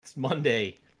It's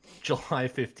Monday, July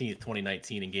 15th,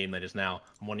 2019, and game night is now.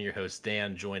 I'm one of your hosts,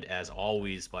 Dan, joined as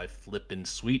always by Flippin'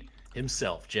 Sweet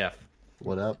himself, Jeff,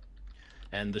 What up?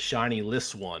 and the shiny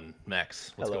list one,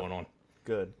 Mex. What's Hello. going on?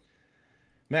 Good.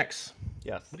 Mex,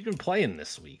 Yes. what have you been playing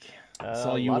this week? I A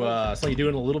saw you lot of- saw you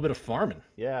doing a little bit of farming.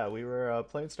 Yeah, we were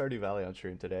playing Stardew Valley on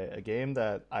stream today, a game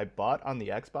that I bought on the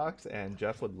Xbox, and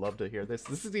Jeff would love to hear this.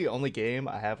 This is the only game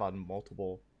I have on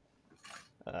multiple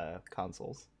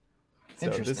consoles. So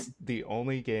this Interesting. is the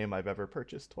only game I've ever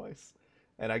purchased twice.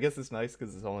 And I guess it's nice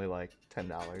because it's only like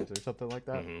 $10 or something like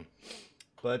that. Mhm.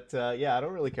 But yeah, I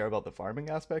don't really care about the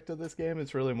farming aspect of this game.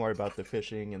 It's really more about the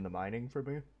fishing and the mining for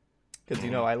me. Because,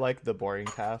 you know, I like the boring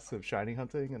tasks of shiny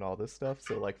hunting and all this stuff.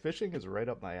 So, like, fishing is right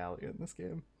up my alley in this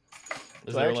game.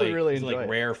 Is So I there actually like, really is it, like enjoy it.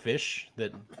 rare fish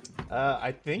that?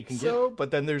 I think can so,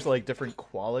 but then there's, like, different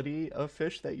quality of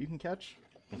fish that you can catch.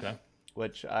 Okay,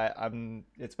 Which I'm...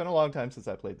 It's been a long time since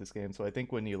I played this game, so I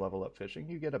think when you level up fishing,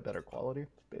 you get a better quality,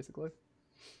 basically.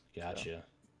 gotcha.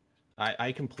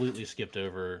 I completely skipped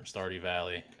over Stardew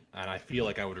Valley, and I feel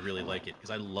like I would really like it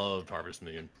because I loved Harvest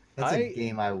Moon. That's I- a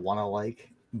game I want to like,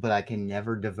 but I can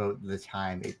never devote the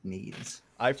time it needs.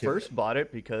 I to first bought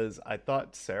it because I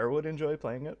thought Sarah would enjoy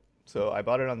playing it. So I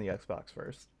bought it on the Xbox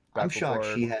first. I'm back shocked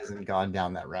before- she hasn't gone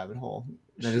down that rabbit hole.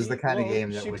 That is the She- kind of well,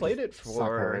 game that she would played just it suck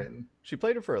her for- in. She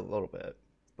played it for a little bit,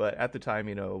 but at the time,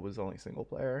 you know, it was only single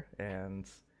player, and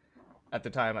at the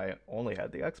time, I only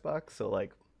had the Xbox, so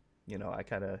like, you know, I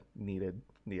kind of needed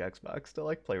the Xbox to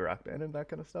like play Rock Band and that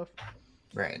kind of stuff.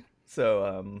 Right.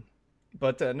 So,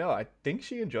 but no, I think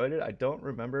she enjoyed it. I don't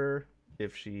remember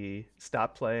if she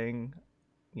stopped playing,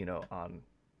 you know, on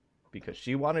because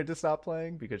she wanted to stop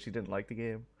playing because she didn't like the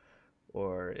game,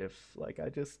 or if like I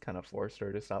just kind of forced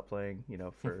her to stop playing, you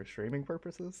know, for streaming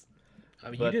purposes. I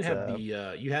mean, But, you did have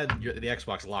the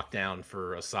Xbox locked down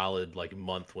for a solid like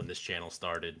month when this channel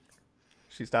started.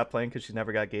 She stopped playing because she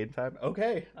never got game time.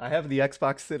 Okay, I have the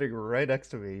Xbox sitting right next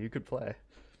to me. You could play.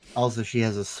 Also, she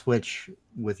has a Switch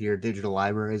with your digital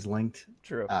libraries linked,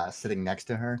 True. sitting next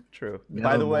to her. True. no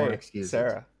By the more way, excuses.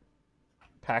 Sarah,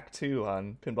 Pack 2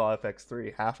 on Pinball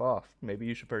FX3, half off. Maybe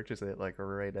you should purchase it like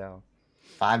right now.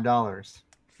 $5.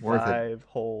 Worth it.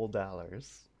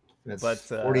 $5. It's but,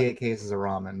 48 cases of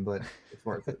ramen, but it's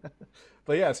worth it.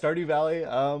 But yeah, Stardew Valley,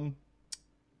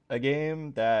 a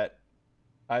game that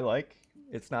I like.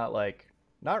 It's not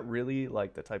really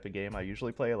like the type of game I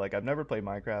usually play. Like I've never played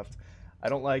Minecraft.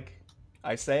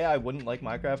 I say I wouldn't like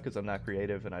Minecraft because I'm not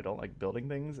creative and I don't like building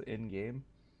things in game.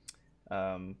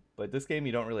 But this game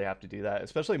you don't really have to do that,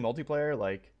 especially multiplayer.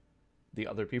 Like the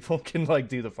other people can like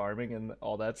do the farming and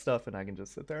all that stuff, and I can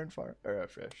just sit there and farm or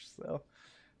fish. So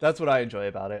that's what I enjoy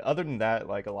about it. Other than that,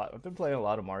 like I've been playing a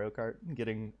lot of Mario Kart, and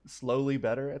getting slowly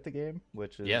better at the game,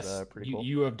 which is Yes, pretty cool.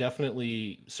 you have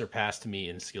definitely surpassed me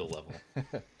in skill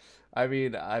level. I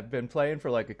mean, I've been playing for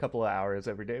like a couple of hours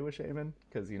every day with Shaman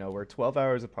because you know we're 12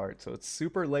 hours apart, so it's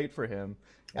super late for him.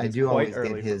 And I it's do quite always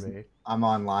early get his for me. I'm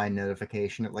online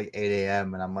notification at like 8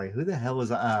 a.m. and I'm like, who the hell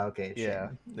is okay, it's Yeah,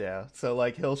 Shaman. yeah. So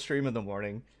like he'll stream in the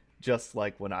morning, just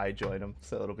like when I join him.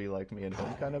 So it'll be like me and him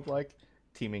kind of like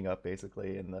teaming up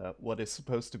basically in the what is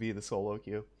supposed to be the solo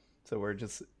queue. So we're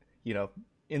just you know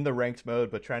in the ranked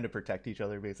mode, but trying to protect each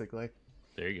other basically.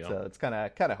 There you go. So it's kind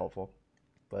of helpful.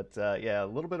 But yeah, a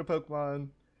little bit of Pokemon.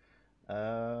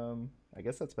 I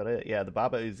guess that's about it. Yeah, the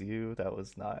Baba Is You, that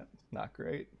was not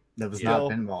great. That was Still-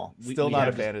 not pinball. Still we not a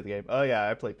have fan of the game. Oh yeah,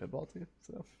 I played pinball too.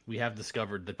 So We have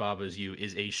discovered that Baba Is You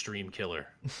is a stream killer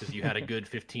because you had a good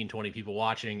 15, 20 people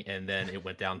watching, and then it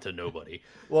went down to nobody.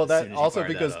 well, As that soon as you also fired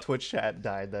that because up. Twitch chat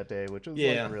died that day, which was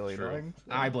Yeah, like really true. annoying.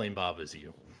 So- I blame Baba Is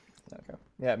You. Okay.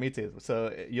 Yeah, me too.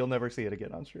 So you'll never see it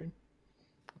again on stream.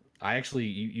 I actually,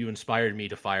 you inspired me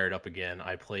to fire it up again.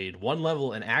 I played one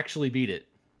level and actually beat it,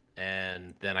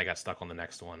 and then I got stuck on the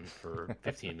next one for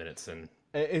 15 minutes, and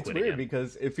It's Quit weird again.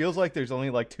 because it feels like there's only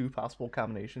like two possible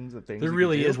combinations of things. there you can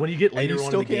really do, is. When you get and later you on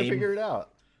still in the can't game, figure it out.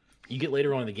 you get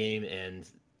later on in the game, and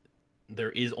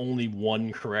there is only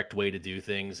one correct way to do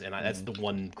things, and that's Mm-hmm. the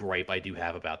one gripe I do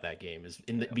have about that game. Is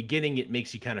in the beginning it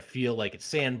makes you kind of feel like it's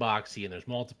sandboxy, and there's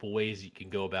multiple ways you can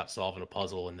go about solving a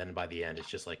puzzle, and then by the end it's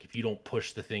just like if you don't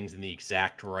push the things in the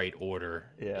exact right order,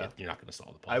 Yeah. you're not going to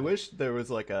solve the puzzle. I wish there was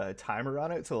like a timer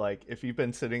on it, so like if you've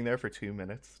been sitting there for 2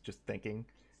 minutes just thinking,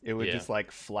 it would Yeah. just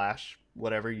like flash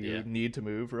whatever you Yeah. need to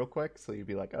move real quick. So you'd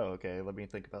be like, oh, okay, let me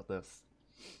think about this.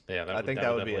 Yeah, I think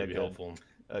that would be definitely a good- helpful.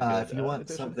 A good, If you want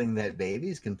addition. something that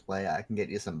babies can play, I can get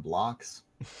you some blocks.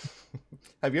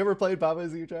 Have you ever played Baba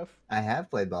Is You, Jeff? I have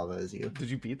played Baba Is You. Did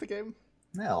you beat the game?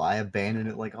 No, I abandoned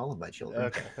it like all of my children.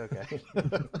 Okay, okay.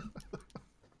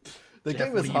 The Jeff,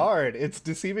 game what is do you- hard. It's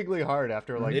deceivingly hard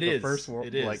after like It the is. first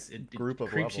It is. like It group of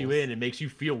creeps levels. you in and makes you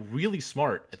feel really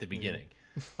smart at the beginning.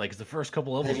 Like it's the first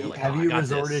couple levels, you're like, Have oh, I you got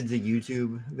resorted this. to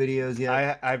YouTube videos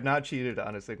yet? I've not cheated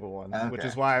on a single one, which Okay.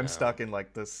 is why I'm No. stuck in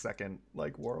like the second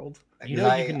like world. You 'Cause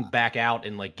know, you can back out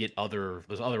and like get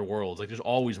those other worlds. Like there's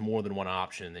always more than one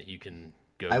option that you can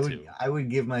go to. I would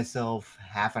give myself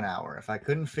half an hour. If I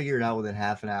couldn't figure it out within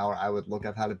half an hour, I would look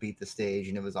up how to beat the stage,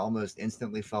 and it was almost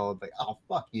instantly followed by, "Oh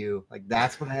fuck you!" Like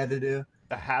that's what I had to do.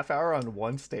 A half hour on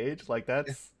one stage, like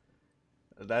that's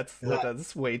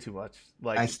way too much.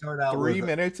 Like I start out 3 with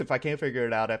minutes. If I can't figure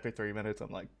it out after 3 minutes,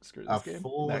 I'm like, screw a this game.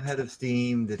 full Next. head of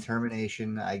steam,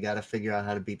 determination. I got to figure out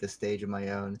how to beat the stage on my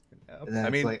own. Yeah. And then I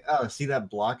it's mean, like, oh, see that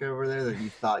block over there that you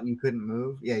thought you couldn't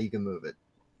move? Yeah, you can move it.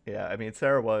 yeah. I mean,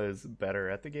 Sarah was better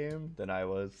at the game than I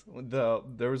was.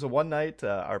 There was a one night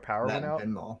our power That went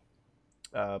and out.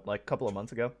 pinball. Like a couple of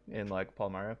months ago in like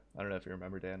Palmyra. I don't know if you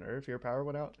remember, Dan, or if your power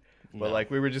went out. But No.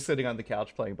 like we were just sitting on the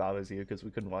couch playing Baba's You because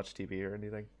we couldn't watch TV or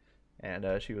anything,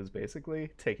 and she was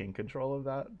basically taking control of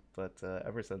that. But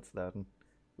ever since then,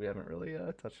 we haven't really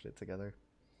touched it together.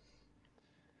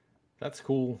 That's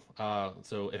cool.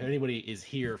 So if anybody is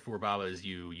here for Baba Is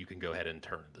You can go ahead and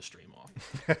turn the stream off.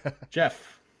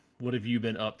 Jeff, what have you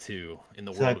been up to in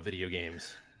the So world of video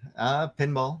games?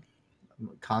 Pinball. I'm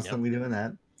constantly doing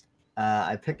that.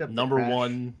 I picked up The Crash,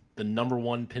 number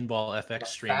one pinball FX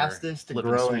streamer. fastest Flippin'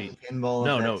 growing sweet. pinball.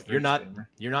 No, FX3 you're not. streamer.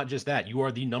 You're not just that. You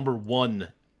are the number one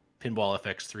pinball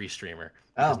FX3 streamer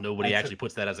because Oh, nobody I actually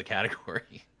puts that as a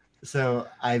category. So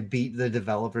I beat the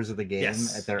developers of the game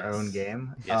Yes, at their own yes.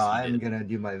 game. Yes, you I'm did. gonna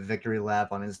do my victory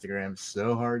lap on Instagram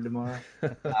so hard tomorrow.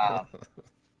 I'm gonna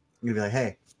be like,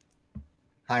 hey,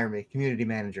 hire me, community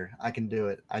manager. I can do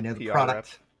it. I know the PR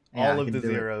product. Yeah, I All of can the do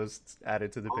it. zeros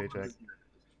added to the All of the paycheck. zeros.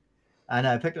 I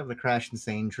know. I picked up the Crash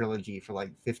Insane trilogy for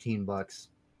like $15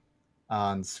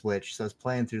 on Switch. So I was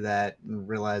playing through that and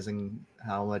realizing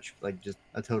how much like just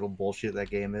a total bullshit that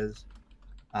game is.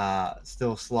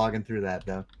 Still slogging through that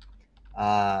though.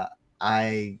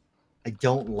 I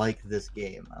don't like this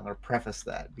game. I'm gonna preface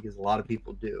that because a lot of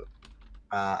people do.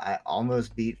 I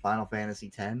almost beat Final Fantasy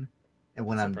X, and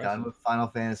when That's I'm done impressive. with Final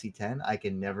Fantasy X, I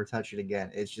can never touch it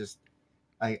again. It's just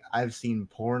I've seen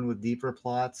porn with deeper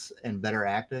plots and better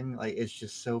acting. Like it's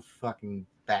just so fucking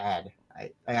bad.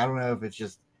 I don't know if it's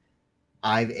just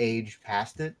I've aged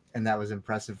past it, and that was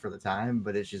impressive for the time,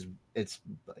 but it's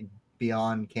like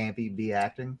beyond campy B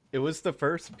acting. It was the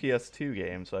first PS2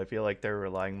 game, so I feel like they're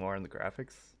relying more on the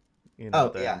graphics, Oh,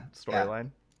 than yeah, storyline.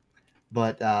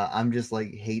 But I'm just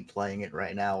like hate playing it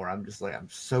right now, where I'm just like I'm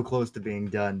so close to being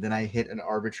done. Then I hit an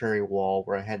arbitrary wall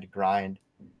where I had to grind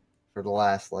for the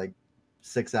last like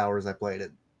 6 hours I played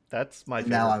it. That's my And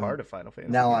favorite now I'm- part of Final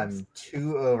Fantasy. Now I'm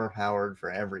too overpowered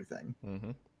for everything.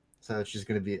 hmm So it's just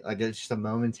gonna be like it's just a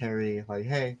momentary like,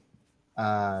 hey,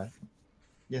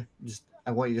 yeah, just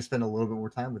I want you to spend a little bit more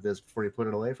time with this before you put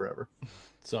it away forever.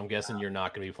 So I'm guessing you're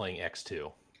not going to be playing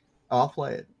X2. I'll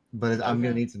play it, but I'm gonna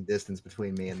Okay. need some distance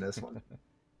between me and this one.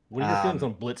 What are your feelings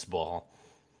Um, on Blitzball?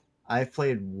 I've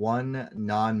played one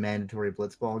non-mandatory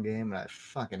blitzball game and I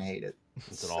fucking hate it.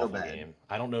 It's an so awful bad. game.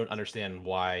 I don't understand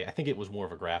why. I think it was more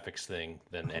of a graphics thing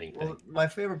than anything. Well, my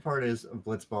favorite part is of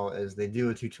blitzball is they do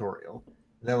a tutorial.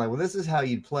 They're like, well, this is how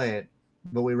you'd play it,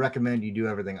 but we recommend you do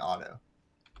everything auto.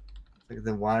 Like,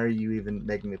 then why are you even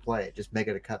making me play it? Just make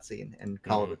it a cutscene and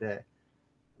call it a day.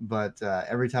 But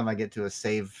every time I get to a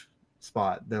save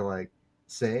spot, they're like,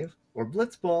 save or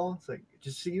blitzball. It's like,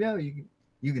 just so you know,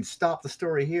 you can stop the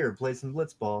story here and play some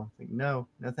blitzball. It's like, no,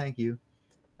 thank you.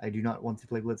 I do not want to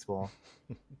play blitzball.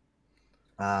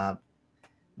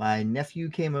 My nephew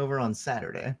came over on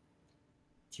Saturday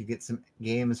to get some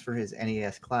games for his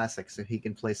NES Classic so he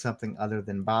can play something other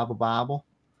than Bobble Bobble,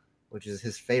 which is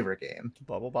his favorite game.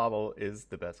 Bubble Bobble is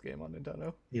the best game on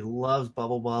Nintendo. He loves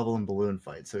Bubble Bobble and Balloon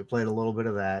Fight, so we played a little bit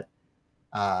of that.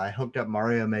 I hooked up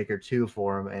Mario Maker 2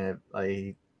 for him, and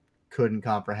I couldn't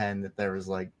comprehend that there was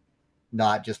like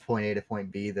not just point A to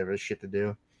point B, there was shit to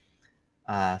do.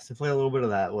 So play a little bit of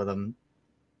that with him.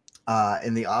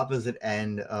 In the opposite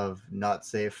end of not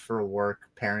safe for work,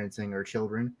 parenting, or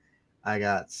children, I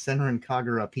got Senran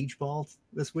Kagura Peach Ball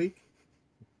this week,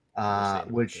 Understand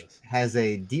about which this. has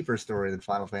a deeper story than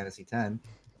Final Fantasy X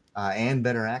and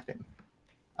better acting.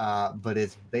 But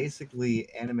it's basically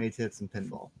anime tits and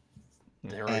pinball.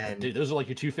 Dude, those are like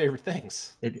your two favorite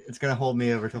things. It's going to hold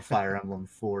me over till Fire Emblem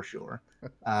for sure.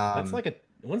 That's like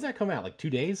when's that come out? Like 2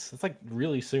 days? That's like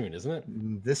really soon, isn't it?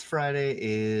 This Friday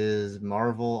is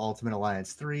Marvel Ultimate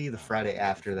Alliance 3. The Friday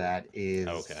after that is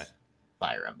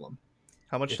Fire Emblem.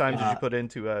 How much If- time did you uh, put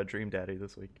into Dream Daddy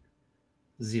this week?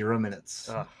 0 minutes.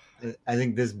 Ugh. I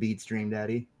think this beats Dream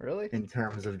Daddy Really? in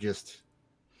terms of just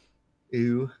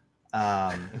ooh.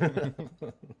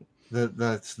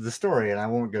 The story, and I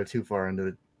won't go too far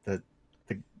into the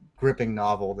gripping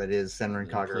novel that is Senran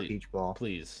Kagura Peach Ball.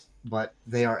 Please. But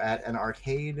they are at an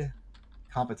arcade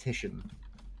competition,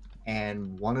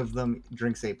 and one of them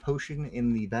drinks a potion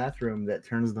in the bathroom that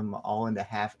turns them all into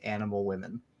half animal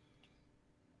women.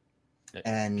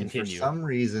 And Continue. for some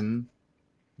reason,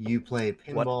 you play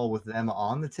pinball with them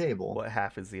on the table. What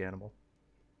half is the animal?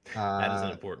 That is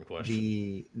an important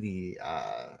question.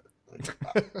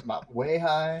 About way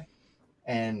high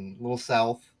and little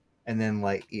south, and then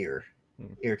like ear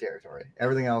territory.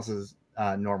 Everything else is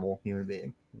normal human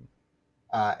being.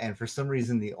 And for some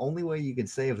reason, the only way you can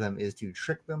save them is to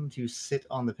trick them to sit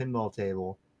on the pinball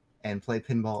table and play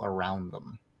pinball around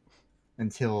them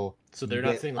until. So they're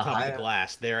not sitting on top of the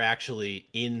glass; they're actually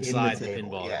inside the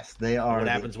pinball. Yes, they are. What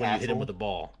happens when you hit them with a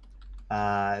ball?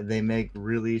 They make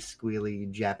really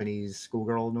squealy Japanese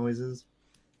schoolgirl noises,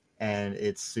 and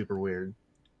it's super weird.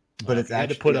 But it's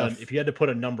actually if you had to put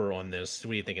a number on this,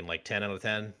 what are you thinking? Like 10 out of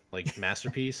 10, like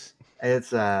masterpiece?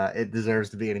 It deserves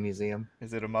to be in a museum.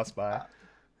 Is it a must buy?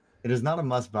 It is not a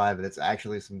must buy, but it's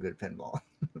actually some good pinball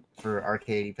for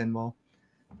arcade pinball.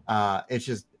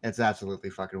 It's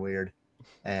absolutely fucking weird,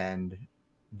 and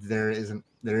there is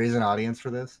an audience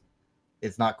for this.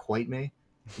 It's not quite me,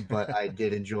 but I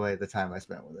did enjoy the time I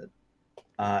spent with it.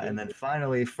 And then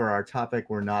finally, for our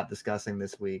topic we're not discussing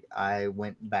this week, I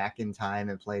went back in time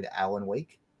and played Alan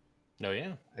Wake. Oh,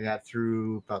 yeah. I got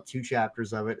through about 2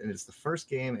 chapters of it, and it's the first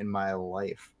game in my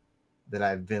life that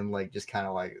I've been like, just kind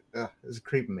of like, this is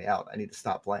creeping me out. I need to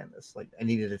stop playing this. Like, I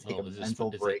needed to take a mental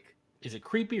break. Is it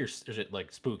creepy or is it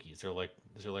like spooky? Is there like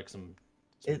some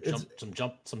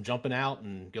jumping out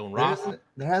and going rock?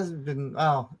 There hasn't been.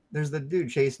 Oh, there's the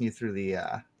dude chasing you through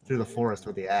the forest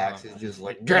with the axe. He's just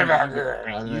like, you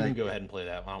can go ahead and play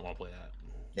that. I don't want to play that.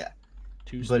 Yeah,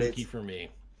 too spooky for me.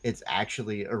 It's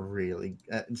actually a really.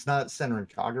 It's not Senran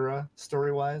Kagura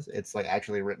story wise. It's like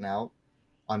actually written out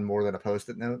on more than a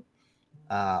post-it note.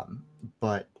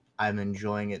 But I'm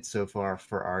enjoying it so far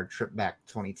for our trip back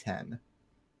 2010.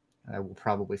 I will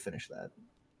probably finish that.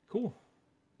 Cool.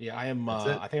 Yeah, I am.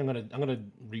 I think I'm gonna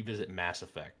revisit Mass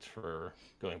Effect for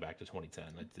going back to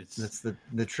 2010. That's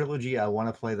the trilogy I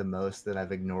want to play the most that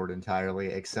I've ignored entirely,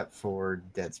 except for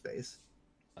Dead Space.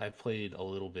 I've played a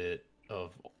little bit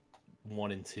of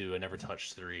 1 and 2. I never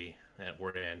touched 3 at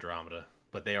Word of Andromeda,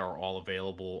 but they are all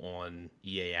available on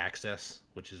EA Access,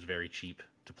 which is very cheap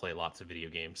to play lots of video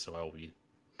games. So I will be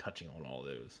touching on all of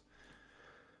those.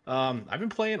 I've been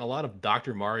playing a lot of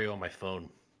Dr. Mario on my phone.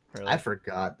 Really? I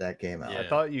forgot that came out. I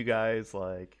thought you guys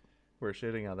like were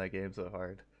shitting on that game so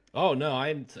hard. Oh no,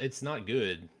 it's not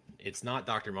good. It's not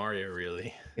Dr. Mario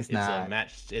really. It's not.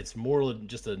 It's more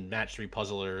just a match 3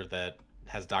 puzzler that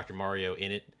has Dr. Mario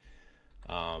in it.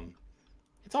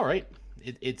 It's all right.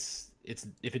 It's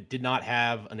if it did not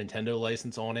have a Nintendo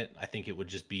license on it, I think it would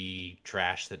just be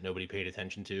trash that nobody paid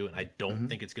attention to, and I don't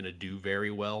think it's going to do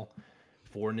very well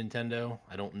for Nintendo.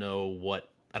 I don't know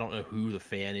who the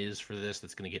fan is for this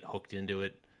that's going to get hooked into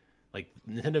it. Like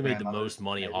Nintendo made the most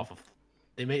money off of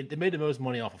they made the most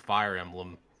money off of Fire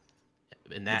Emblem,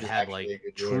 and that had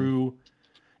like true,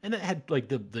 and that had like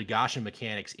the gacha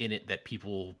mechanics in it that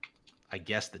people, I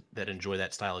guess that enjoy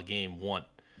that style of game want.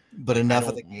 But enough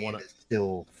of the game is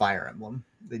still Fire Emblem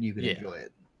that you can enjoy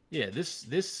it. Yeah,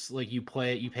 this like you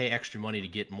pay extra money to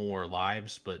get more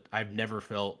lives, but I've never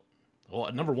felt.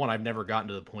 Well, number one, I've never gotten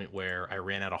to the point where I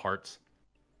ran out of hearts.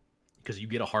 Because you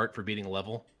get a heart for beating a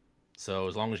level. So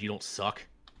as long as you don't suck,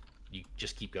 you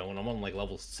just keep going. I'm on like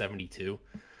level 72.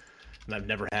 And I've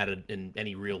never had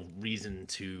any real reason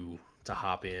to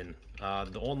hop in.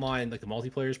 The online, like the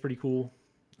multiplayer is pretty cool.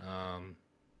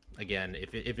 Again,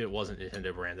 if it wasn't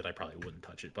Nintendo branded, I probably wouldn't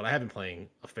touch it. But I have been playing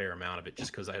a fair amount of it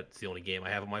just because it's the only game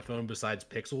I have on my phone besides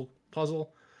Pixel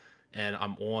Puzzle. And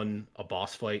I'm on a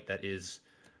boss fight that is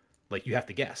like you have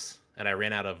to guess. And I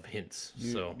ran out of hints.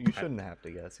 So you shouldn't have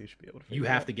to guess. You should be able to figure You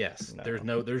have to guess.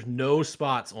 No. There's no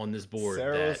spots on this board.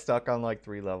 Sarah was stuck on like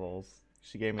 3 levels.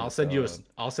 She gave me I'll send you a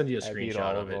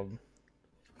screenshot of it.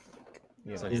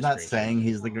 He's not saying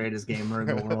he's the greatest gamer in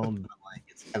the world, but like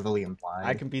it's heavily implied.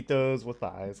 I can beat those with my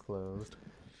eyes closed.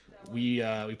 We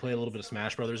played a little bit of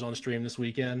Smash Brothers on stream this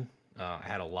weekend. I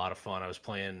had a lot of fun. I was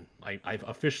playing. I've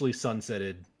officially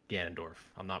sunsetted Ganondorf.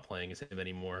 I'm not playing as him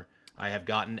anymore. I have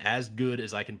gotten as good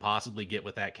as I can possibly get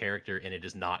with that character, and it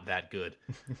is not that good.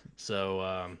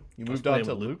 So you moved on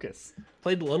to Lucas.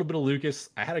 Played a little bit of Lucas.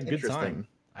 I had a good time.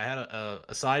 I had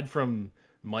aside from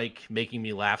Mike making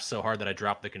me laugh so hard that I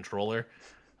dropped the controller,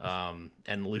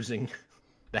 and losing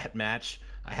that match,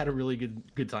 I had a really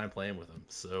good time playing with him.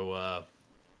 So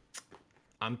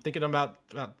I'm thinking about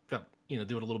doing a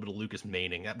little bit of Lucas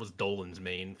maining. That was Dolan's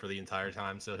main for the entire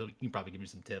time, so he can probably give you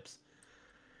some tips.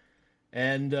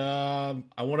 And I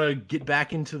want to get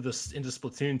back into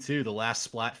Splatoon 2. The last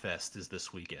Splatfest is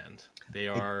this weekend. They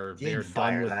are fire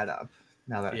done with that up.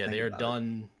 Now that I think they are about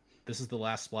done. This is the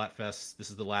last Splatfest. This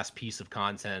is the last piece of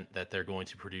content that they're going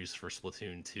to produce for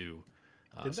Splatoon 2. Did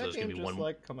So that there's going game to be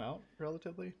just come out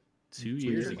relatively? 2 2 years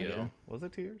years ago. ago. Was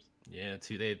it 2 years? Yeah,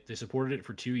 they supported it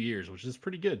for 2 years, which is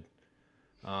pretty good.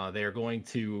 They are going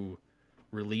to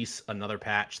release another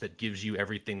patch that gives you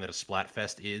everything that a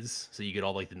Splatfest is, so you get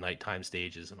all like the nighttime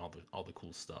stages and all the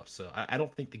cool stuff. So I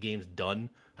don't think the game's done.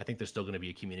 I think there's still going to be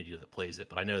a community that plays it,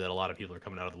 but I know that a lot of people are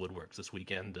coming out of the woodworks this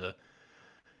weekend to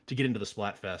get into the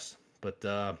Splatfest. But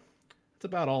that's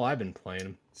about all I've been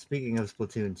playing. Speaking of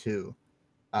Splatoon 2,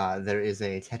 there is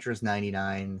a Tetris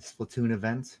 99 Splatoon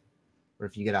event where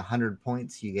if you get 100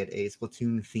 points, you get a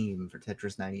Splatoon theme for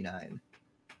Tetris 99.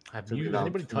 Have Took me you about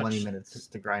anybody 20 touched? minutes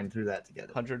to grind through that to get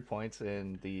it. 100 points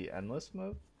in the endless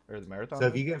mode or the marathon So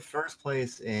if mode? you get first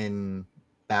place in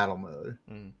battle mode,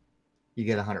 Mm. you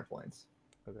get 100 points.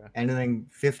 Okay. Anything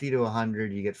 50 to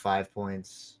 100, you get 5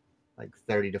 points. Like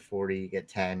 30 to 40, you get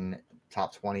 10.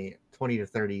 Top 20 to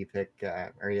 30, you pick,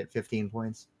 or you get 15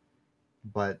 points.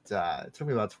 But it took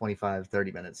me about 25,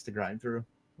 30 minutes to grind through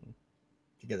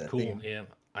to get that Cool. theme. Yeah,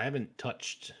 I haven't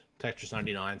touched Tetris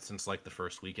 99 since like the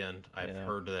first weekend. I've Yeah.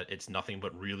 heard that it's nothing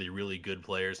but really, really good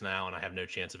players now, and I have no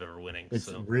chance of ever winning. It's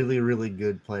So really, really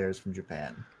good players from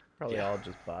Japan. Probably Yeah. all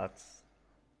just bots.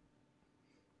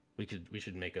 we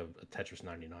should make a Tetris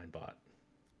 99 bot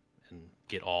and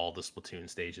get all the Splatoon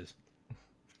stages.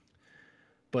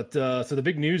 But so the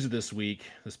big news of this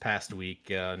past week,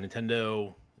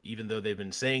 Nintendo, even though they've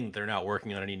been saying they're not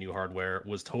working on any new hardware,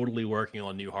 was totally working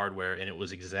on new hardware, and it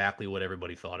was exactly what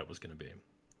everybody thought it was going to be.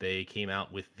 They came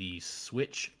out with the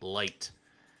Switch Lite,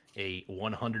 a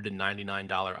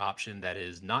 $199 option that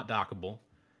is not dockable,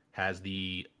 has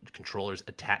the controllers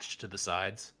attached to the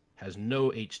sides, has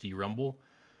no HD rumble,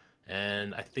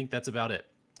 and I think that's about it.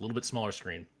 A little bit smaller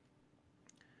screen.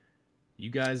 You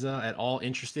guys at all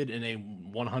interested in a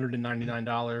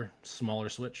 $199 smaller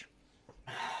Switch?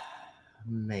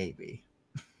 Maybe.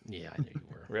 Yeah, I knew you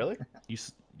were. Really?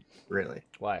 Really.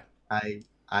 Why?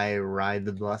 I ride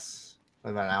the bus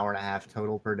about an hour and a half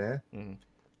total per day. Mhm.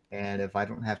 And if I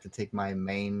don't have to take my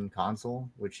main console,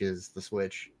 which is the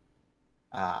Switch,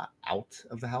 out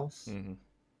of the house, Mhm.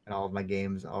 and all of my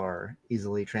games are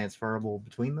easily transferable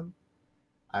between them,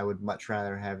 I would much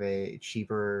rather have a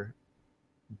cheaper,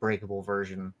 breakable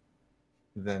version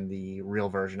than the real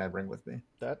version I bring with me.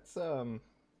 That's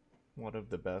one of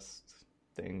the best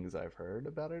things I've heard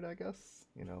about it, I guess.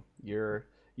 You know, your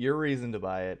reason to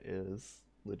buy it is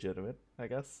legitimate, I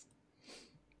guess.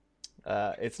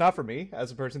 It's not for me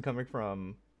as a person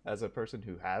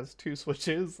who has two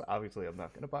Switches. Obviously, I'm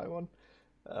not going to buy one.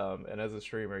 And as a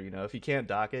streamer, you know, if you can't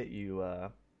dock it,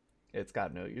 it's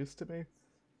got no use to me.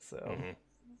 So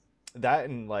that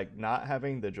and like not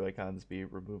having the Joy-Cons be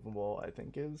removable, I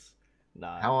think is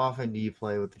not How often do you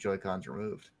play with the Joy-Cons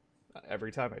removed?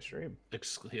 every time I stream.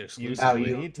 Exclusively. Oh, we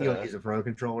you need don't to- use a Pro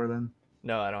Controller then?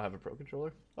 No, I don't have a Pro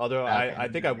Controller. Although Okay. I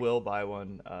think I will buy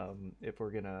one if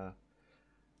we're gonna.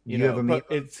 You know, have a but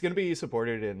Amiibo? it's gonna be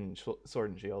supported in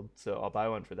Sword and Shield, so I'll buy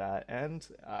one for that. And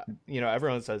you know,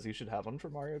 everyone says you should have one for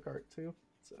Mario Kart too.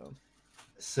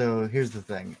 So here's the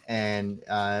thing, and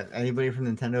anybody from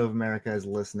Nintendo of America is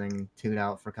listening, tune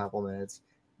out for a couple minutes,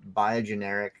 buy a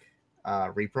generic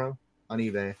repro on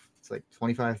eBay. It's like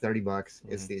 25, 30 bucks.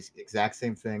 It's the exact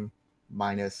same thing,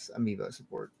 minus Amiibo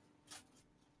support.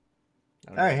 I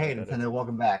don't All right, know hey about that. Nintendo,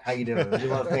 welcome back. How you doing? We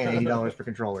love paying $80 for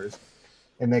controllers.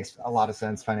 It makes a lot of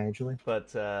sense financially.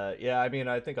 But yeah, I mean,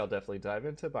 I think I'll definitely dive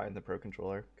into buying the Pro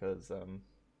Controller because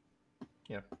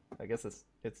yeah, I guess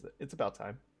it's about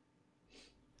time.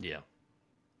 Yeah.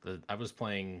 I was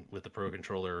playing with the Pro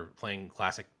Controller, playing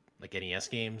classic like NES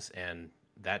games, and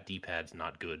that D-pad's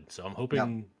not good. So I'm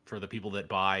hoping for the people that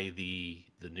buy the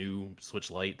new Switch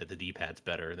Lite that the D-pad's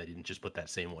better. They didn't just put that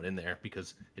same one in there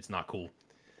because it's not cool.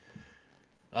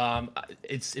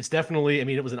 It's definitely. I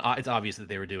mean, it's obvious that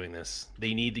they were doing this.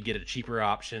 They need to get a cheaper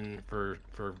option for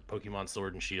Pokemon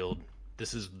Sword and Shield.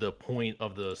 This is the point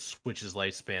of the Switch's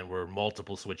lifespan where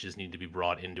multiple Switches need to be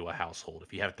brought into a household.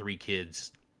 If you have 3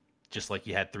 kids, just like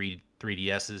you had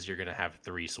 3DSs, you're gonna have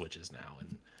 3 Switches now.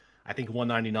 And I think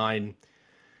 $199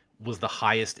 was the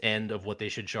highest end of what they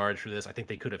should charge for this. I think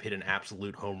they could have hit an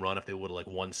absolute home run if they would have like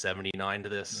 $179 to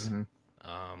this. Mhm.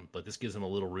 But this gives them a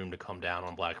little room to come down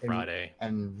on Black Friday.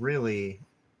 And really,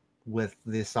 with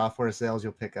the software sales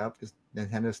you'll pick up, because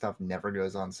Nintendo stuff never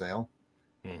goes on sale.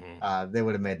 They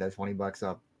would have made that $20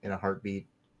 up in a heartbeat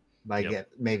by Yep.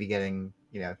 maybe getting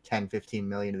 10, 15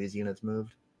 million of these units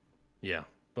moved. Yeah,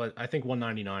 but I think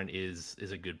 199 is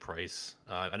a good price.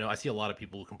 I know I see a lot of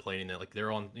people complaining that like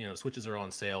they're on, Switches are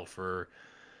on sale for,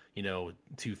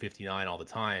 259 all the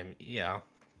time. Yeah,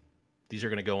 these are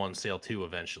going to go on sale too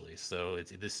eventually. So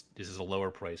this is a lower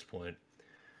price point.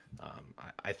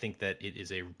 I think that it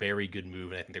is a very good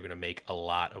move, and I think they're going to make a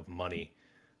lot of money.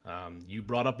 You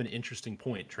brought up an interesting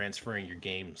point, transferring your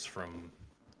games from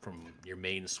your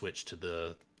main Switch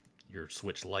to your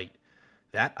Switch Lite.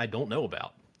 That I don't know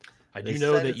about. I They do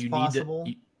know said that it's you possible.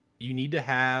 need to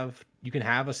have you can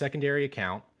have a secondary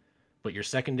account, but your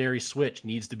secondary Switch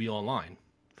needs to be online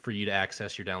for you to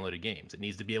access your downloaded games. It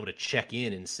needs to be able to check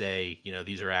in and say,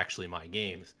 these are actually my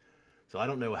games. So I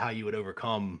don't know how you would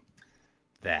overcome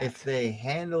that. If they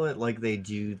handle it like they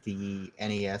do the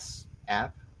NES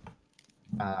app,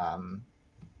 um,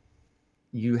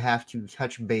 you have to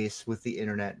touch base with the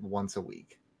internet once a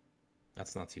week.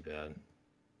 That's not too bad.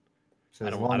 So I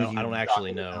as don't long I as don't you I don't dock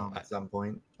actually it at know. home at some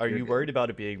point, Are you're you good. worried about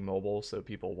it being mobile so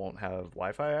people won't have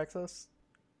Wi-Fi access?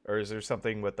 Or is there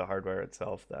something with the hardware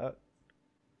itself that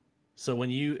So when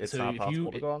you it's so not if you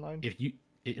possible to go online? if you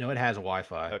it has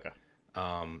Wi-Fi. Okay.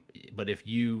 But if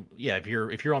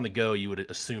you're on the go, you would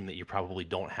assume that you probably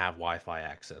don't have Wi-Fi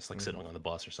access, like sitting on the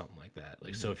bus or something like that.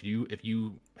 Like so, if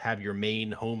you have your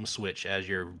main home switch as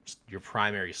your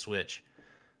primary switch,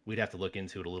 we'd have to look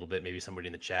into it a little bit. Maybe somebody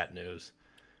in the chat knows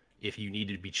if you need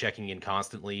to be checking in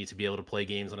constantly to be able to play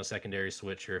games on a secondary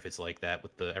switch, or if it's like that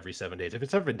with the every 7 days. If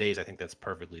it's 7 days, I think that's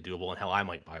perfectly doable. And hell, I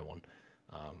might buy one.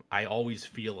 I always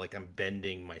feel like I'm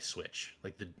bending my Switch.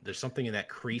 Like there's something in that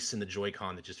crease in the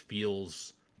Joy-Con that just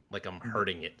feels like I'm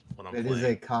hurting it when I'm It playing. is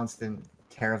a constant,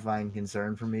 terrifying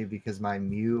concern for me because my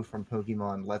Mew from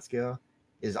Pokemon Let's Go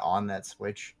is on that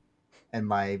Switch, and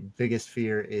my biggest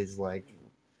fear is like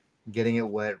getting it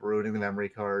wet, ruining the memory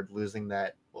card, losing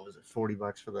that. What was it,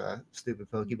 $40 for the stupid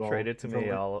Pokeball? Trade it to me.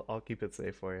 controller? I'll keep it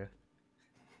safe for you.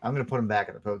 I'm gonna put them back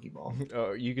in the Pokeball.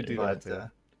 Oh, you could do But that too.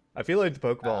 I feel like the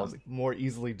Pokeball is um, more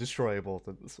easily destroyable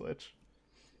than the Switch.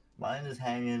 mine is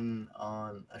hanging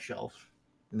on a shelf,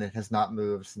 and it has not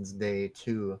moved since day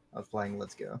 2 of playing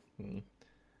Let's Go.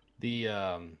 The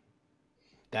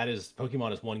that is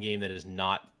Pokemon is one game that is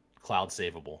not cloud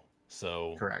savable.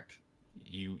 So Correct.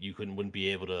 you wouldn't be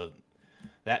able to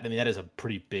that is a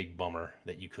pretty big bummer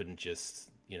that you couldn't just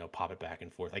pop it back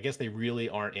and forth. I guess they really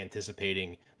aren't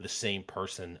anticipating the same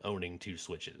person owning two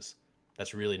Switches.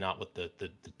 That's really not what the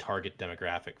target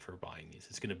demographic for buying these.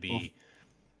 It's going to be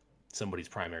somebody's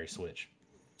primary Switch.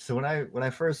 So when I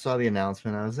first saw the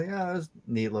announcement, I was like, oh, it was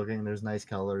neat looking. There's nice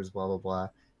colors, blah blah blah.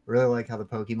 Really like how the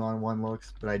Pokemon one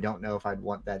looks, but I don't know if I'd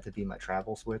want that to be my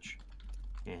travel Switch.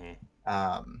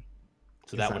 Um,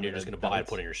 So that Is one that you're just what going to it buy and does?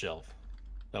 put on your shelf.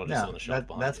 That'll just sit on no, the shelf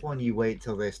behind that's you. when you wait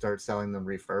till they start selling them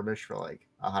refurbished for like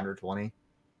 120,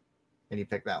 and you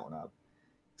pick that one up.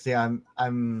 See, I'm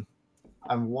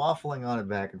waffling on it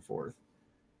back and forth.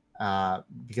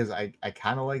 Because I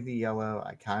kind of like the yellow.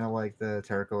 I kind of like the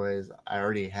turquoise. I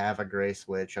already have a gray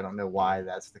Switch. I don't know why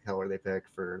that's the color they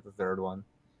picked for the third one.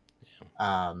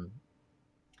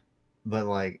 But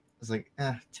like it's like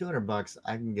 $200.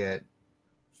 I can get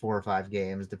 4 or 5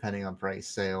 games depending on price,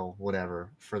 sale,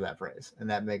 whatever for that price, and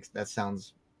that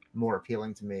sounds more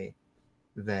appealing to me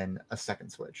than a second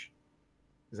Switch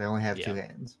because I only have 2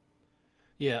 hands.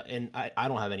 Yeah, and I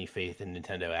don't have any faith in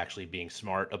Nintendo actually being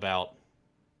smart about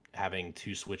having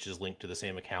two Switches linked to the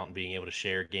same account and being able to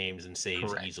share games and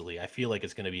saves Correct. easily. I feel like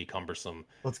it's going to be cumbersome.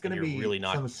 Well, it's going to and be you're really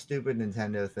not. some stupid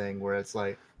Nintendo thing where it's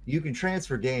like you can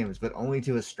transfer games, but only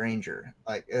to a stranger.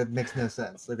 Like it makes no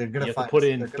sense. Like they're going You to have to put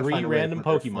in 3 random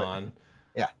Pokemon.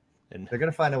 Yeah, And they're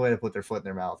going to find a way to put their foot in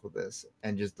their mouth with this,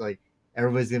 and just like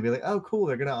everybody's going to be like, "Oh, cool!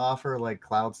 They're going to offer like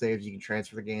cloud saves. You can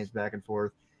transfer the games back and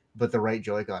forth, but the right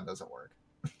Joy-Con doesn't work."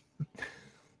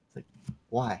 It's like,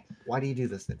 why? Why do you do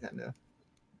this, Nintendo?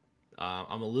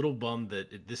 I'm a little bummed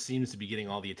that this seems to be getting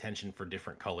all the attention for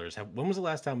different colors. When was the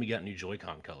last time we got new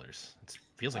Joy-Con colors? It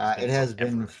feels like it's It been has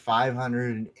forever. been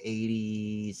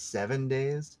 587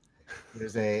 days.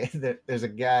 There's a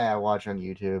guy I watch on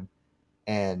YouTube,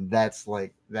 and that's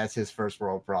his first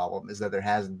world problem is that there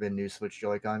hasn't been new Switch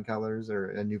Joy-Con colors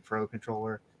or a new Pro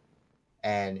controller.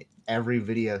 And every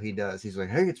video he does, he's like,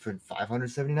 "Hey, it's been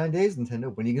 579 days,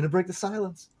 Nintendo. When are you gonna break the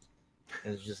silence?"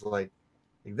 And it's just like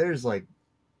there's like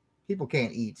people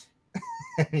can't eat,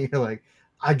 and you're like,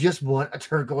 "I just want a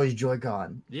turquoise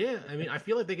Joy-Con." Yeah, I mean, I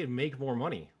feel like they could make more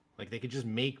money. Like they could just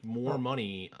make more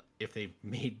money if they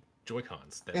made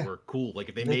Joy-Cons that Yeah. were cool. Like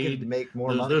if they They could made make more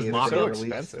those- money. those if mock-ups- they So released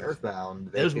expensive.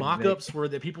 Earthbound. They those could mock-ups were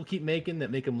that people keep making that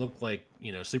make them look like,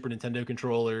 you know, Super Nintendo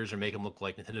controllers or make them look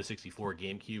like Nintendo 64,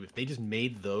 GameCube. If they just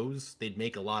made those, they'd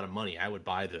make a lot of money. I would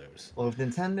buy those. Well, if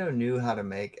Nintendo knew how to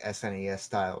make SNES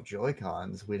style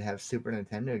Joy-Cons, we'd have Super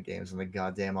Nintendo games on the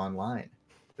goddamn online.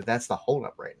 But that's the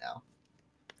holdup right now.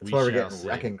 That's We why we're shall getting see.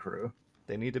 Wrecking Crew.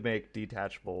 They need to make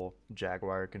detachable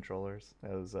Jaguar controllers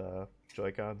as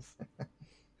Joy-Cons.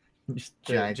 Just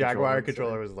The giant Jaguar controllers.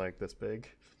 controller was like this big.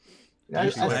 I, Do you, I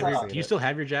still have saw- your, do you still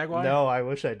have your Jaguar? No, I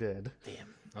wish I did. Damn.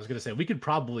 I was gonna say we could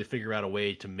probably figure out a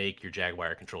way to make your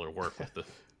Jaguar controller work with the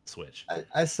Switch.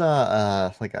 I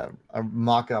saw like a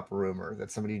mock-up rumor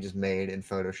that somebody just made in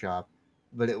Photoshop,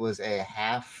 but it was a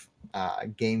half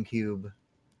GameCube.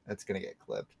 That's gonna get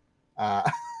clipped.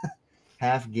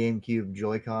 Half GameCube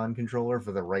Joy-Con controller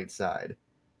for the right side.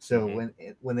 So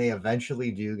Mhm. when they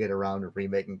eventually do get around to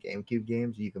remaking GameCube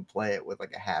games, you can play it with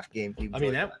like a half GameCube. I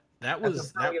mean Joy-Con. that That's was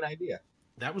a brilliant idea.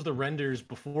 that was the renders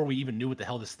before we even knew what the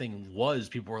hell this thing was.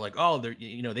 People were like, "Oh, they're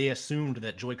you know," they assumed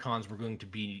that Joy-Cons were going to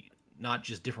be not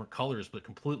just different colors, but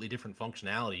completely different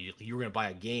functionality. You were going to buy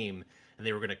a game, and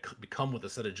they were going to come with a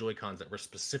set of Joy-Cons that were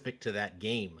specific to that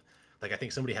game. Like I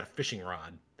think somebody had a fishing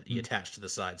rod that you attached to the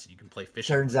side, so you can play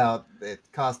fishing. Turns out it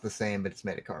costs the same, but it's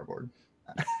made of cardboard.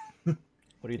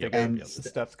 What do you Yeah, think and of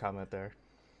Steph's comment there?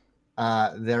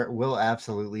 There will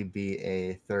absolutely be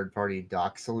a third-party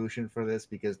dock solution for this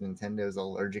because Nintendo is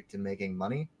allergic to making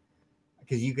money.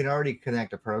 Because you can already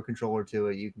connect a Pro controller to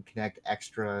it, you can connect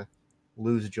extra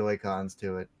loose Joy-Cons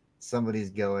to it. Somebody's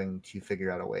going to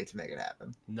figure out a way to make it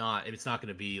happen. It's not going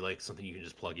to be like something you can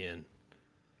just plug in.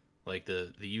 Like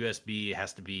the USB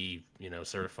has to be, you know,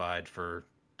 certified for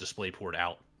DisplayPort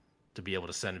out to be able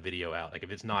to send video out. Like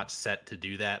if it's not set to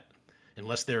do that,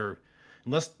 unless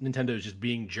Nintendo is just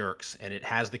being jerks and it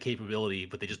has the capability,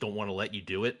 but they just don't want to let you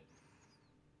do it.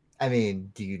 I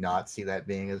mean, do you not see that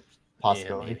being a Yeah,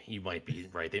 possibility? you might be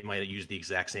right. They might use the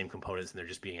exact same components and they're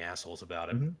just being assholes about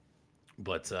it. Mhm.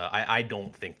 But I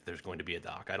don't think there's going to be a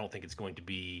dock. I don't think it's going to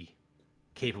be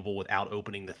capable without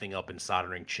opening the thing up and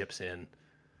soldering chips in,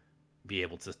 be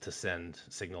able to send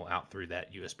signal out through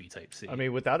that USB Type C. I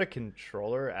mean, without a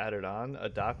controller added on, a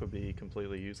dock would be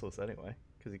completely useless anyway,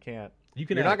 because you can't.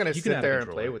 You're not going to sit there and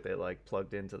play with it like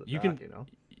plugged into the dock, you know.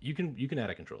 You can add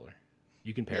a controller.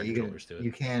 You can Yeah, pair you controllers to it.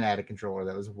 You can add a controller.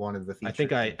 That was one of the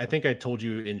features. I think I told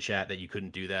you in chat that you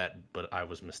couldn't do that, but I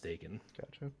was mistaken.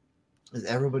 Gotcha. Because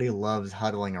everybody loves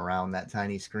huddling around that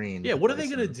tiny screen. Yeah, to what are play they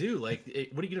gonna some- do? Like,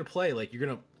 what are you gonna play? Like,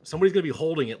 somebody's gonna be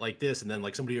holding it like this, and then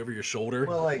like somebody over your shoulder.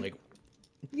 Well, like,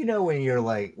 you know, when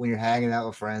you're hanging out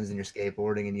with friends and you're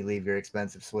skateboarding and you leave your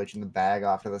expensive Switch in the bag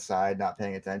off to the side, not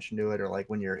paying attention to it, or like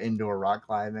when you're indoor rock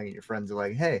climbing and your friends are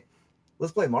like, "Hey,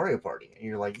 let's play Mario Party," and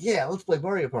you're like, "Yeah, let's play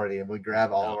Mario Party," and we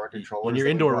grab all of our controllers. when you're that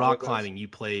we indoor brought rock with us. climbing, you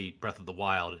play Breath of the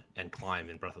Wild and climb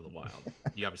in Breath of the Wild.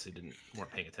 You obviously weren't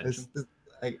paying attention.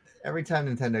 Like every time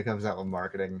Nintendo comes out with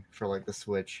marketing for like the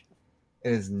Switch,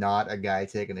 it is not a guy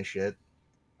taking a shit.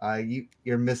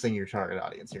 You're missing your target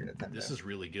audience here, Nintendo. This is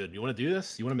really good. You want to do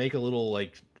this? You want to make a little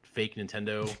like fake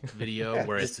Nintendo video Yeah,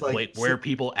 where just, it's like, where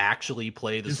people actually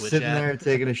play the just Switch sitting at? there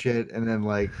taking a shit, and then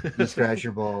like you scratch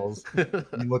your balls. You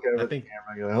look over I at the think camera,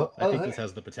 and you're like, I think hey." this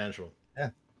has the potential. Yeah.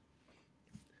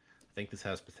 I think this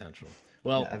has potential.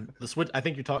 Well, Yeah, the Switch. I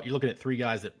think you're looking at three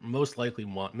guys that most likely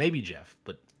want, maybe Jeff,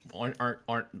 but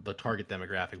aren't the target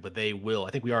demographic. But they will.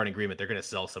 I think we are in agreement. They're going to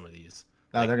sell some of these.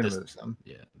 No, Like they're gonna this- move some.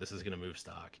 Yeah, this is going to move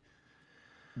stock.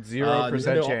 0%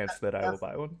 Nintendo- chance that I will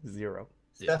buy one. 0.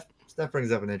 Yeah. Steph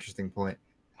brings up an interesting point.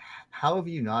 How have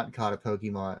you not caught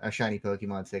a shiny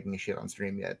Pokemon taking a shit on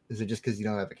stream yet? Is it just because you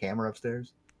don't have a camera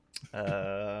upstairs?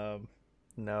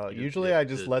 No, You- usually yeah, I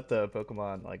just let the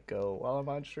Pokemon like go while I'm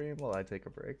on stream while I take a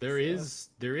break. There so.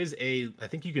 is a, I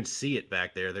think you can see it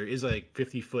back there. There is a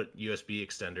 50-foot USB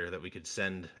extender that we could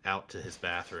send out to his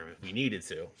bathroom if we needed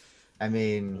to. I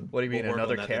mean, What do you mean, We'll work on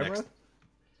another that the camera? next-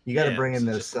 you got to Yeah, bring in so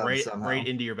those just subs somehow. right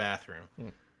into your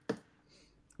bathroom.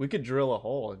 We could drill a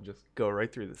hole and just go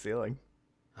right through the ceiling.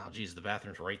 Oh, geez, the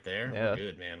bathroom's right there. Yeah. We're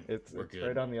good, man. It's We're good.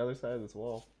 right on the other side of this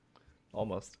wall.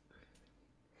 Almost.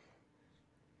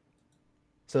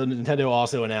 So Nintendo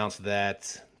also announced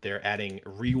that they're adding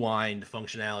rewind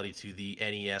functionality to the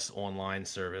NES online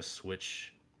service,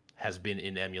 which has been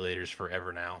in emulators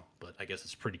forever now. But I guess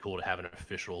it's pretty cool to have an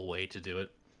official way to do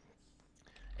it.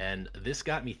 And this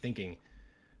got me thinking,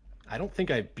 I don't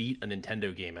think I beat a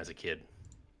Nintendo game as a kid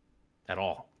at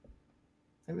all.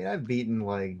 I mean, I've beaten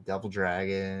like Double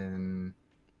Dragon.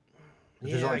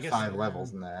 There's I only guess, 5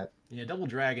 levels in that. Yeah, Double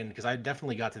Dragon, because I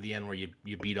definitely got to the end where you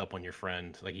beat up on your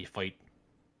friend, like you fight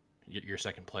your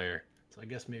second player. So I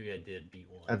guess maybe I did beat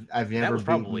one. I've That never was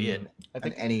probably beaten it. I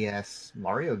think an NES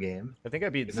Mario game. I think I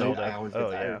beat Even though Zelda. I always Oh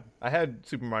get yeah, tired. I had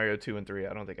Super Mario 2 and 3.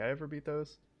 I don't think I ever beat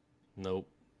those. Nope.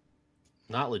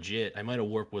 Not legit. I might have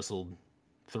warp whistled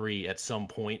 3 at some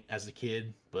point as a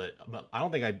kid, but I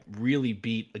don't think I really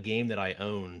beat a game that I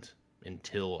owned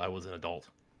until I was an adult.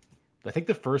 I think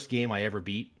the first game I ever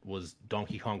beat was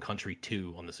Donkey Kong Country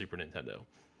 2 on the Super Nintendo.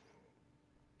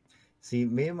 See,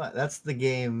 that's the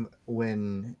game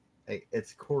when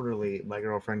it's quarterly. My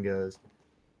girlfriend goes,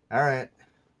 "All right,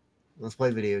 let's play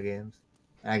video games."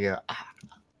 And I go,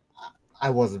 I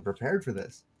wasn't prepared for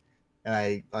this, and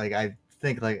I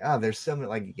think like, oh, there's some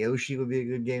like Yoshi would be a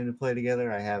good game to play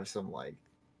together. I have some like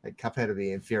Cuphead would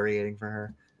be infuriating for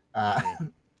her,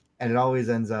 and it always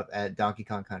ends up at Donkey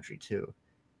Kong Country 2,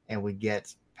 and we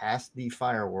get past the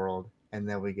fire world, and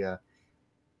then we go,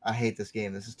 I hate this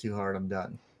game. This is too hard. I'm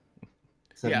done.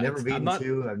 So Yeah, I've never I'm beaten not-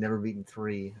 2. I've never beaten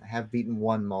 3. I have beaten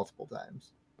 1 multiple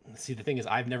times. See, the thing is,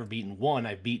 I've never beaten 1.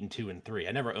 I've beaten 2 and 3.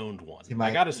 I never owned 1. See,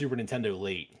 I got a Super Nintendo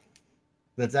late.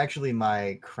 That's actually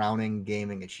my crowning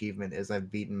gaming achievement. Is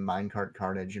I've beaten Minecart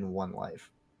Carnage in 1 life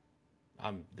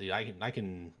I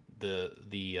can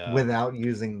the without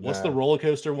using. what's the roller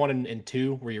coaster one in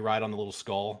 2 where you ride on the little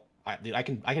skull? I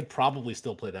can probably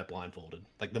still play that blindfolded.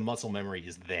 Like the muscle memory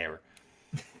is there.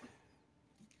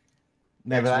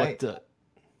 Yeah, Next,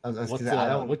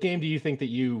 but what game do you think that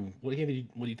what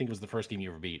do you think was the first game you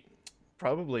ever beat?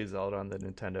 Probably Zelda on the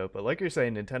Nintendo, but like you're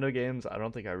saying, Nintendo games, I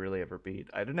don't think I really ever beat.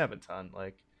 I didn't have a ton.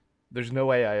 Like, there's no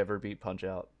way I ever beat Punch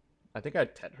Out. I think I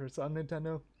had Tetris on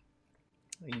Nintendo.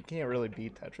 You can't really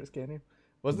beat Tetris, can you?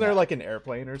 Wasn't there like an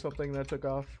airplane or something that took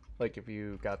off? Like if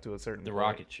you got to a certain The point?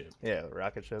 rocket ship. Yeah, the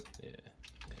rocket ship. Yeah.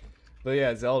 But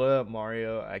yeah, Zelda,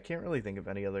 Mario. I can't really think of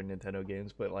any other Nintendo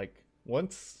games, but like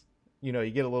once you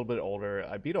get a little bit older,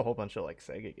 I beat a whole bunch of like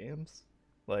Sega games,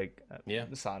 like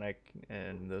Sonic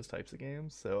and those types of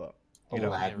games. So Aladdin,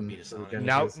 never beat a Sonic.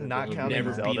 Now, not You counting never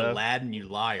beat Zelda. Aladdin, you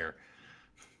liar.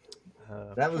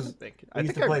 That was. I I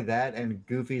used think to play that and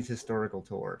Goofy's Historical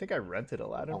Tour. I think I rented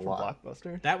Aladdin A from lot.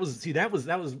 Blockbuster. That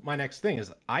was my next thing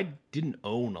is I didn't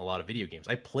own a lot of video games.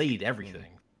 I played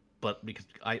everything, but because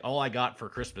all I got for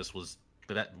Christmas was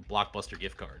that Blockbuster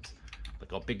gift cards,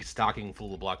 like a big stocking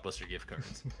full of Blockbuster gift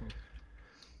cards.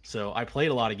 So I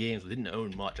played a lot of games, but didn't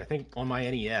own much. I think on my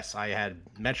NES I had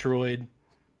Metroid,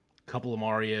 a couple of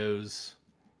Marios,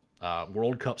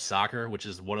 World Cup Soccer, which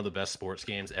is one of the best sports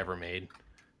games ever made.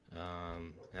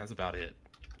 That's about it.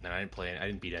 And I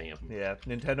didn't beat any of them. Yeah,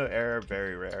 Nintendo era,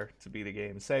 very rare to beat a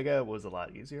game. Sega was a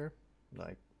lot easier.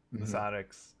 Like the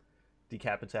Sonics,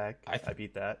 Decap Attack, I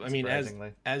beat that. I mean,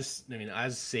 surprisingly.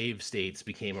 as save states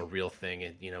became a real thing,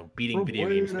 and beating video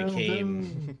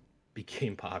games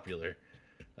became popular.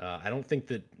 I don't think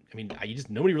that. I mean,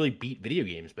 nobody really beat video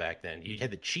games back then. You had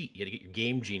to cheat. You had to get your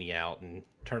Game Genie out and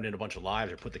turn in a bunch of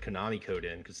lives or put the Konami code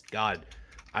in. Because God,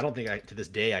 I don't think to this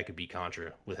day I could beat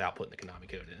Contra without putting the Konami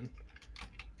code in.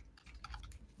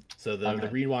 So the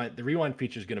rewind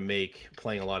feature is going to make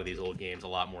playing a lot of these old games a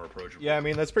lot more approachable. Yeah, I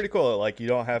mean that's pretty cool. Like you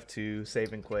don't have to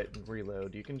save and quit and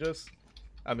reload. You can just,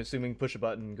 I'm assuming, push a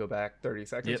button, go back 30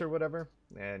 seconds or whatever,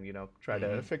 and try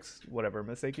to fix whatever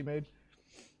mistake you made.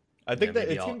 I think that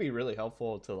it's gonna be really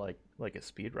helpful to like a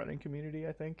speedrunning community.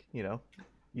 I think you don't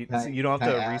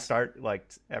have to restart like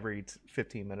every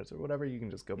 15 minutes or whatever. You can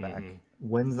just go back.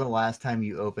 When's the last time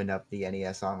you opened up the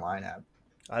NES Online app?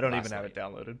 I don't even have it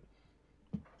downloaded.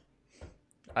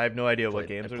 I have no idea what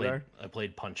games are there. I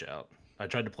played Punch Out. I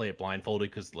tried to play it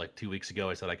blindfolded because like 2 weeks ago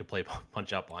I said I could play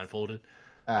Punch Out blindfolded.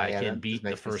 I can beat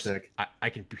the first. I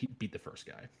can beat the first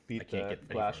guy. Beat I can't get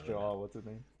Glass Jaw. What's his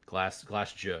name?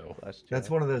 Glass Joe. That's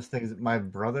one of those things. My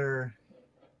brother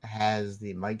has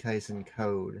the Mike Tyson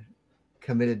code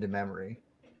committed to memory,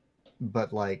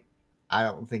 but like I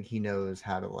don't think he knows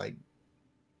how to like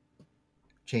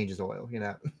change his oil.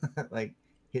 like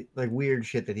weird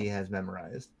shit that he has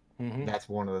memorized. That's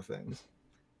one of the things.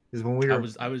 Is when we were.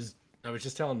 I was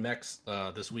just telling Mex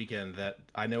this weekend that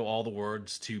I know all the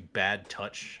words to "Bad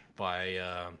Touch"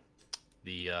 by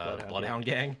the Bloodhound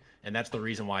Gang, and that's the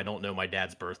reason why I don't know my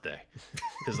dad's birthday,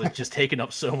 because it's just taking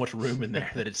up so much room in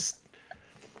there that it's.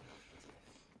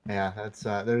 Yeah, that's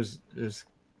there's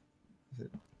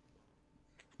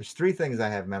 3 things I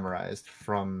have memorized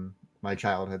from my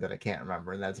childhood that I can't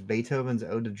remember, and that's Beethoven's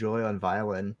Ode to Joy on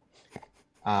violin,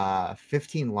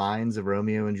 15 lines of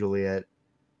Romeo and Juliet,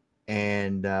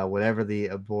 and whatever the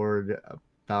aboard,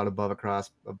 about, above, across,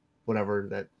 whatever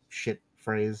that shit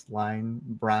phrase line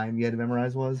rhyme you had to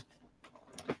memorize was.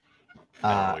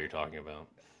 I don't know what you're talking about.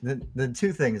 The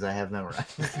 2 things I have memorized.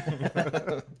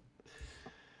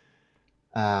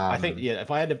 I think if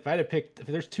I had to pick, if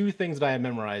there's two things that I have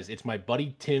memorized, it's my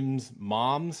buddy Tim's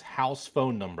mom's house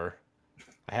phone number.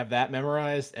 I have that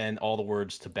memorized, and all the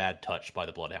words to "Bad Touch" by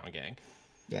the Bloodhound Gang.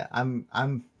 Yeah,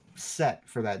 I'm set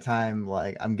for that time.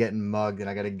 Like I'm getting mugged and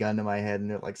I got a gun to my head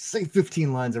and they're like, say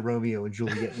 15 lines of Romeo and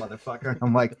Juliet, motherfucker.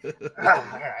 I'm like, all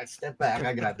right, step back.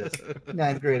 I got this.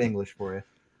 Ninth grade English for you.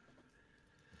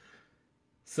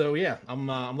 So yeah,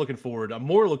 I'm looking forward. I'm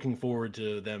more looking forward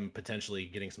to them potentially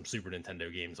getting some Super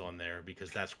Nintendo games on there because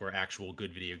that's where actual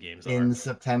good video games In are.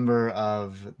 September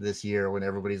of this year, when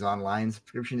everybody's online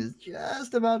subscription is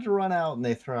just about to run out, and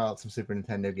they throw out some Super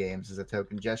Nintendo games as a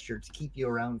token gesture to keep you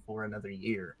around for another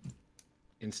year.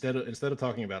 Instead of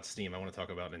talking about Steam, I want to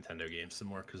talk about Nintendo games some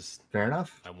more because Fair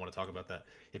enough. I want to talk about that.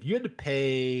 If you had to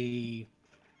pay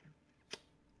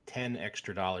 $10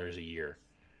 extra a year,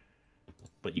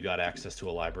 but you got access to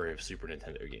a library of Super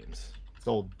Nintendo games,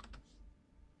 Sold.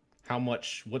 how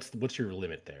much? What's your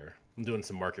limit there? I'm doing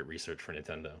some market research for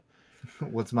Nintendo.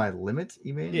 What's my limit,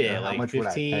 you mean? Yeah, Or how like much would I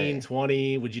 15, pay?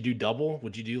 20. Would you do double?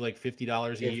 Would you do like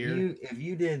 $50 a year? If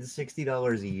you did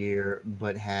 $60 a year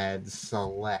but had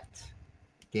select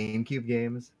GameCube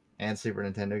games and Super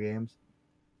Nintendo games,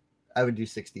 I would do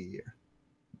 60 a year.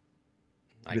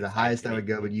 Be the highest I would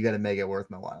go, but you got to make it worth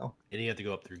my while. And you have to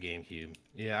go up through GameCube.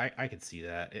 Yeah, I could see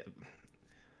that.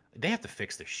 They have to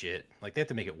fix their shit. Like they have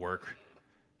to make it work.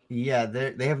 Yeah,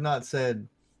 they have not said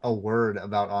a word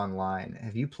about online.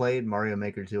 Have you played Mario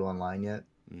Maker 2 online yet?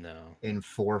 No, In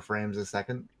 4 frames a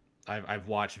second? I've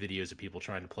watched videos of people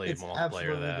trying to play It's multiplayer.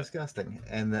 absolutely That disgusting.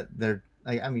 And that they're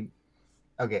like, I mean,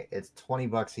 okay, it's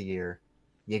 $20 a year.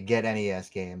 You get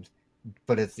NES games,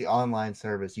 but it's the online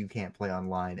service. You can't play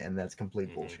online, and that's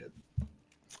complete bullshit.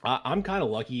 I'm kind of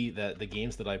lucky that the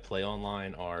games that I play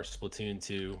online are Splatoon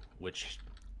 2, which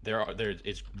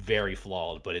it's very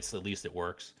flawed, but at least it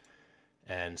works,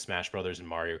 and Smash Brothers and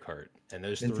Mario Kart, and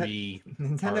those three.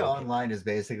 Nintendo okay. Online is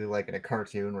basically like in a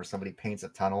cartoon where somebody paints a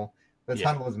tunnel. The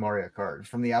Yeah. tunnel is Mario Kart.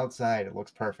 From the outside, it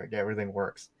looks perfect. Everything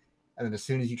works. And then as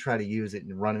soon as you try to use it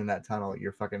and run in that tunnel,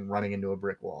 you're fucking running into a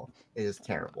brick wall. It is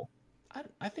terrible.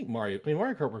 I think Mario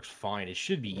Kart works fine. It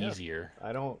should be easier.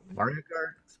 I don't. Mario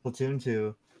Kart, Splatoon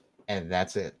 2, and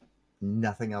that's it.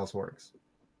 Nothing else works.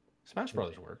 Smash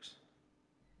Brothers works.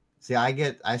 See,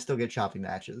 I still get choppy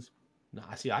matches. No,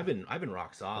 see, I've been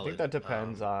rock solid. I think that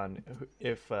depends on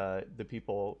if the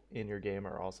people in your game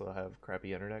are also have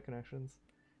crappy internet connections.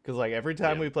 Because like every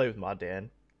time we play with Mod Dan,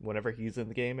 whenever he's in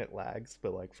the game, it lags.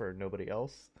 But like for nobody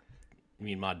else. You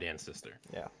mean Mod Dan's sister?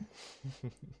 Yeah.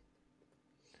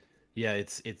 Yeah,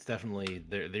 it's definitely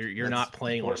you're not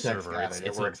playing on a server.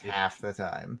 It works half the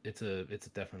time. It's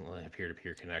definitely a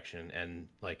peer-to-peer connection, and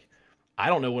like I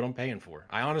don't know what I'm paying for.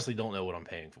 I honestly don't know what I'm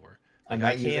paying for. Like, I'm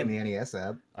not using the NES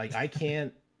app. Like I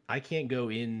can't go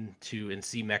into and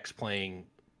see Mex playing,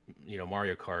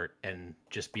 Mario Kart and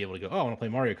just be able to go, oh, I want to play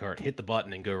Mario Kart, hit the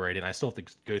button and go right in. I still have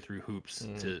to go through hoops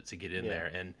to get in there.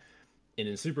 And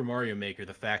in Super Mario Maker,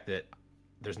 the fact that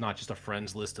there's not just a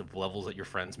friends list of levels that your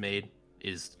friends made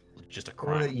is just a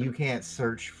crime. Or that you can't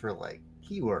search for like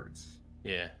keywords.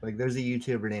 Yeah. Like there's a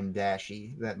YouTuber named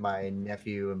Dashy that my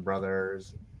nephew and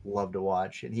brothers love to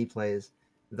watch, and he plays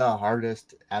the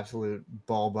hardest, absolute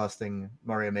ball-busting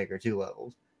Mario Maker 2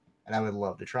 levels, and I would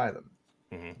love to try them.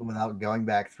 Mm-hmm. Without going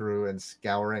back through and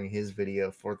scouring his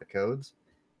video for the codes,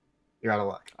 you're out of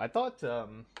luck. I thought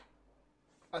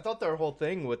their whole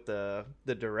thing with the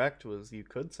direct was you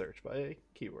could search by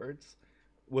keywords.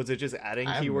 Was it just adding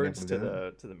keywords to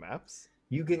the maps?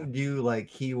 You can do like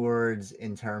keywords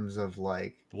in terms of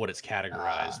like what it's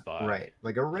categorized by, right?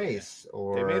 Like a race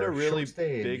or they made a really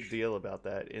stage. big deal about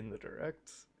that in the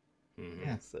direct. Mm-hmm.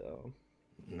 Yeah. So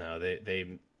no,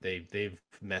 they've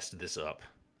messed this up.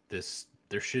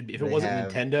 There should be, if it wasn't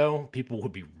Nintendo, people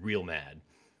would be real mad.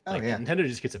 Like Nintendo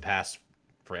just gets a pass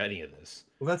for any of this.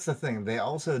 Well, that's the thing. They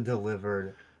also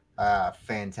delivered a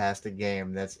fantastic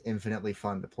game that's infinitely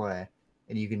fun to play.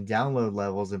 And you can download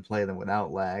levels and play them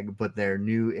without lag, but their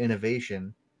new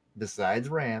innovation, besides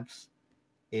ramps,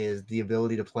 is the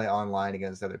ability to play online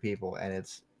against other people, and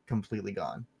it's completely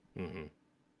gone. Mm-hmm.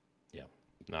 Yeah.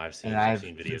 No, I've seen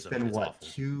videos it's of been, it. It's what,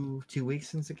 awful. two weeks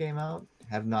since it came out?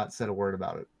 Have not said a word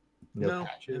about it. No,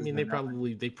 patches, I mean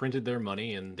they printed their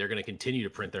money, and they're going to continue to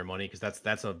print their money because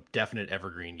that's a definite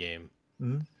evergreen game.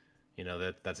 Mm-hmm.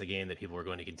 That's a game that people are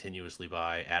going to continuously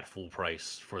buy at full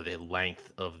price for the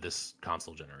length of this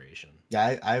console generation.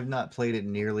 Yeah, I've not played it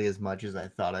nearly as much as I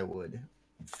thought I would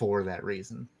for that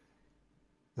reason.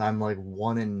 I'm like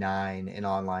 1-9 in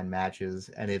online matches,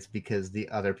 and it's because the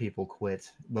other people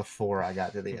quit before I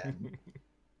got to the end.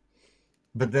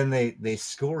 but then they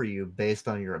score you based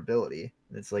on your ability.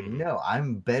 And it's like, Mhm. no,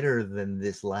 I'm better than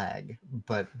this lag,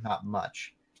 but not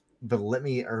much. But let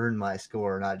me earn my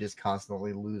score, not just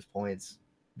constantly lose points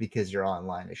because you're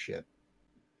online as shit.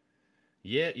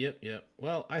 Yep.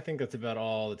 Well, I think that's about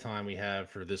all the time we have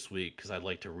for this week because I'd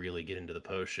like to really get into the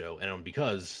post show. And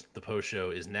because the post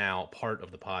show is now part of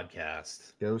the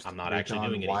podcast, Ghost I'm not actually Recon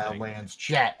doing anything. Wildlands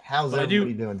chat. How's But I do,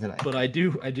 everybody doing tonight? but I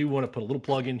do want to put a little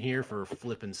plug in here for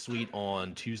Flippin' Sweet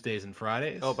on Tuesdays and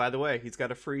Fridays. Oh, by the way, he's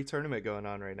got a free tournament going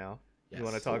on right now. You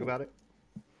want to Yes. talk about it?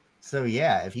 So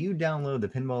yeah, if you download the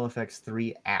Pinball FX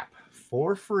 3 app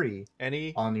for free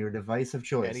Any on your device of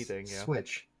choice, Anything, yeah.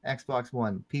 Switch, Xbox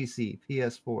One, PC,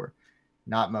 PS4,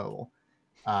 not mobile,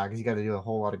 because you got to do a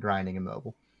whole lot of grinding in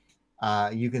mobile.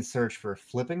 You can search for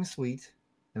Flipping Sweet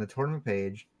in the tournament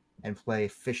page and play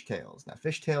Fishtails. Now,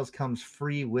 Fishtails comes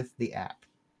free with the app,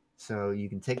 so you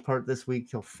can take part this week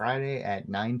till Friday at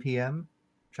 9 p.m.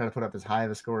 Try to put up as high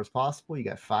of a score as possible. You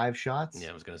got 5 shots.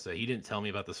 Yeah, I was gonna say he didn't tell me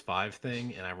about this 5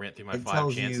 thing, and I ran through my It 5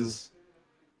 tells you- chances.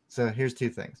 So here's 2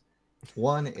 things.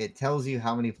 One, it tells you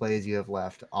how many plays you have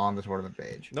left on the tournament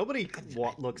page. Nobody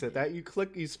looks at that. You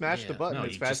smash the Yeah, button no,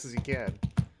 as you fast just- as you can.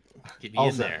 Get me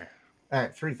Also- in there. All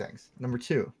right, 3 things. Number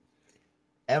 2,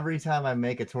 every time I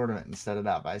make a tournament and set it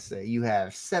up, I say you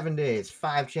have 7 days,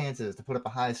 5 chances to put up a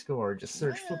high score. Just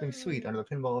search Flipping Sweet under the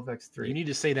Pinball FX 3. You need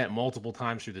to say that multiple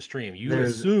times through the stream. You There's-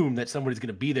 assume that somebody's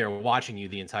gonna be there watching you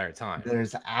the entire time.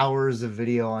 There's hours of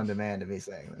video on demand of me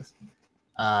saying this.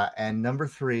 And number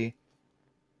 3,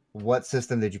 what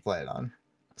system did you play it on?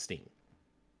 Steam.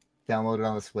 Download it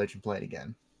on the Switch and play it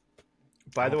again.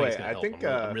 By the don't way, it's gonna I help. think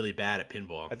I'm really bad at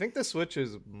pinball. I think the Switch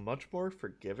is much more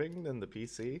forgiving than the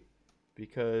PC,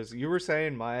 because you were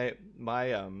saying my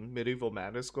Medieval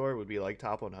Madness score would be like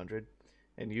top 100,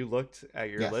 and you looked at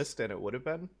your Yes. list and it would have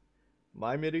been.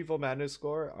 My Medieval Madness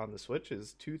score on the Switch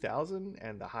is 2,000,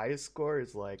 and the highest score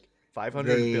is like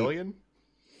 500 They- billion.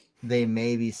 They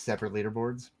may be separate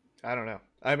leaderboards. I don't know.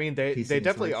 I mean, they PC they and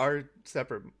definitely Switch. are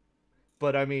separate,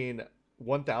 but I mean,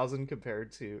 1,000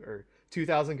 compared to, or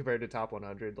 2,000 compared to top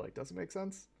 100, like, doesn't make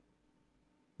sense.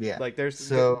 Yeah. Like, there's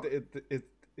So-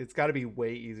 it's got to be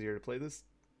way easier to play this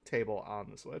table on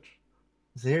the Switch.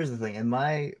 So here's the thing. In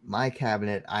my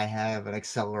cabinet, I have an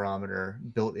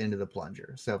accelerometer built into the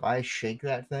plunger. So if I shake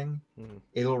that thing, Mhm.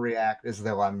 it'll react as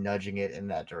though I'm nudging it in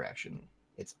that direction.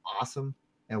 It's awesome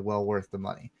and well worth the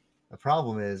money. The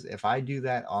problem is if I do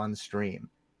that on stream,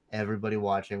 everybody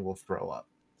watching will throw up.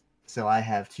 So I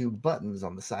have 2 buttons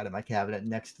on the side of my cabinet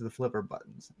next to the flipper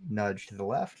buttons. Nudge to the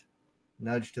left,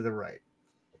 nudge to the right.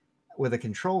 With a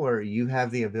controller, you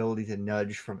have the ability to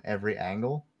nudge from every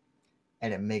angle,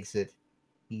 and it makes it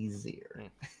easier.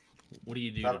 What do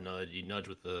you do to nudge? You nudge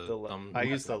with the thumb. I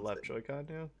use the thumbstick. left Joy-Con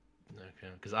now.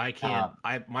 Okay, because I can't.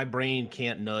 My brain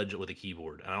can't nudge with a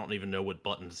keyboard. I don't even know what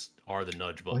buttons are the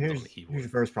nudge Well, buttons here's on the the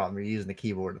keyboard. first problem. You're using the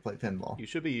keyboard to play pinball. You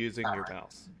should be using your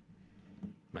mouse.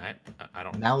 Matt, I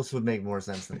don't. Mouse would make more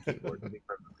sense than the keyboard. To be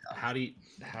perfectly honest.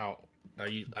 How are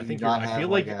you? I Do think you you're, not I have, feel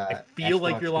like, like a I feel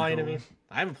like Xbox you're lying to me. controller?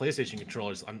 I have a PlayStation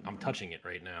controller. So I'm touching it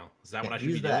right now. Is that Yeah, what I should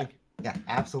be use that. doing? Yeah,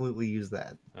 absolutely use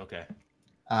that. Okay.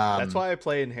 That's why I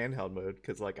play in handheld mode,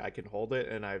 because like I can hold it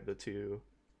and I have the two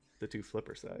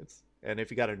flipper sides. And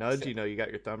if you got a nudge, you know, you got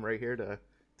your thumb right here to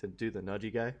do the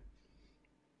nudgy guy.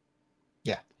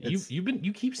 Yeah,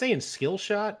 You keep saying skill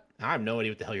shot. I have no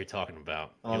idea what the hell you're talking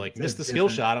about. You're like, it's missed the skill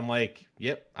different. shot. I'm like,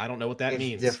 yep, I don't know what that it's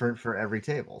means. different for every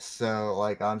table. So,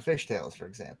 like on Fishtails, for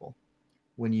example,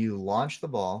 when you launch the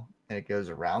ball and it goes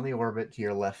around the orbit to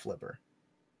your left flipper,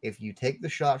 if you take the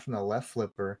shot from the left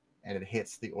flipper and it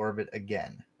hits the orbit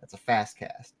again, that's a fast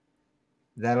cast.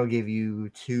 That'll give you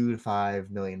 2 to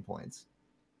 5 million points.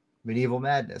 Medieval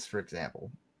Madness, for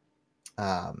example.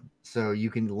 So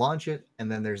you can launch it,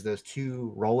 and then there's those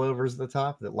 2 rollovers at the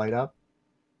top that light up.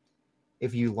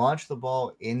 If you launch the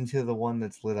ball into the one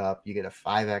that's lit up, you get a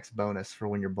 5x bonus for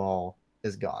when your ball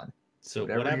is gone. So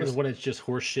whatever what happens you're- when it's just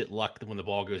horseshit luck when the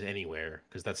ball goes anywhere?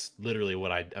 Because that's literally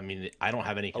what I mean. I don't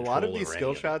have any A control lot of these over skill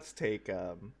any of it. shots take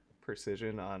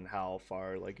precision on how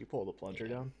far like you pull the plunger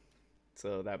down.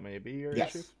 So that may be your issue.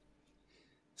 Yes.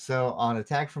 So on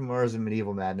Attack from Mars and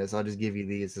Medieval Madness, I'll just give you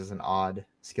these as an odd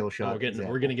skill Oh, shot.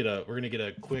 we're gonna get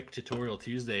a quick tutorial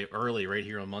Tuesday early right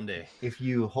here on Monday. If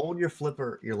you hold your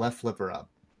left flipper up,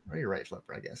 or your right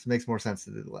flipper, I guess it makes more sense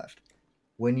to do the left.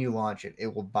 When you launch it,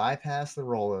 it will bypass the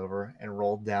rollover and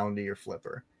roll down to your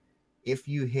flipper. If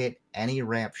you hit any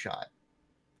ramp shot,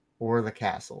 or the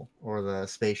castle, or the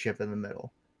spaceship in the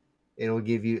middle, it'll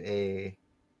give you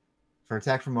for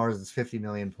Attack from Mars, it's 50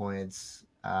 million points.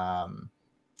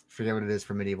 Forget what it is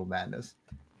for Medieval Madness,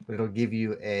 but it'll give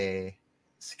you a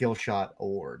skill shot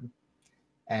award.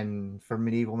 And for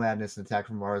Medieval Madness and Attack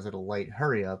from Mars, it'll light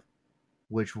Hurry Up,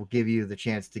 which will give you the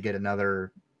chance to get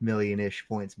another million-ish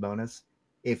points bonus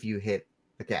if you hit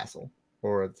the castle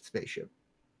or the spaceship.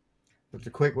 It's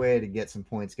a quick way to get some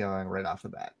points going right off the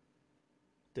bat.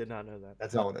 Did not know that.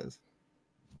 That's all it is.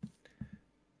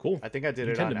 Cool. I think I did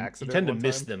You it tend on to, accident. You tend to one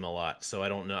miss time. them a lot, so I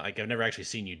don't know. Like, I've never actually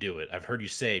seen you do it. I've heard you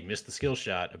say "miss the skill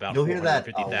shot" about You'll hear that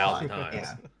a 450,000 lot. times.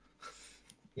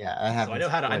 Yeah, I have. So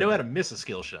I know how to miss a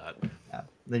skill shot. Yeah,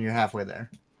 then you're halfway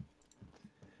there.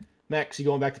 Max, you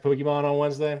going back to Pokemon on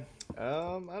Wednesday? I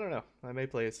don't know. I may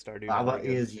play Stardew Baba Valley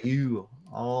again. is you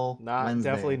all Not Wednesday.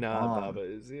 definitely not. on. Baba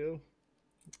is you.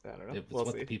 I don't know. It's We'll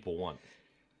what see. the people want.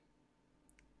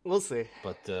 We'll see.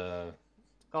 But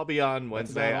I'll be on That's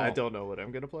Wednesday. about I all. don't know what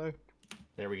I'm gonna play.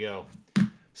 there we go.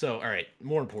 So, all right.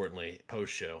 More importantly,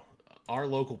 post show, our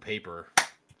local paper,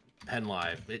 Penn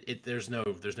Live. There's no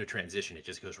transition. It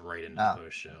just goes right into Ah. the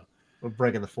post show. We're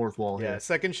breaking the fourth wall Yeah, here.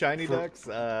 second shiny For- decks.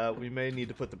 We may need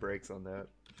to put the brakes on that.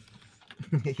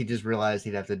 He just realized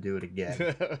he'd have to do it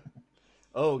again,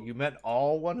 Oh, you meant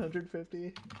all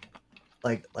 150?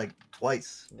 like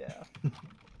twice. Yeah.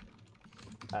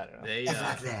 I don't know. They It's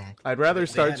like that. I'd rather they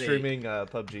start had a- streaming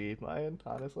PUBG, my end,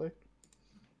 honestly.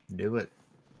 Do it.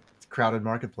 It's a crowded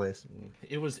marketplace.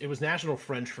 it was National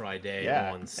French Fry Day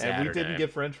Yeah, on Saturday. and we didn't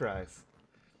get French fries.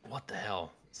 What the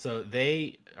hell? So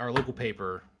our local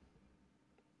paper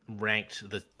ranked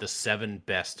the 7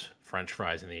 best French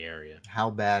fries in the area. How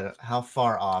bad? How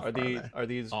far off Are they?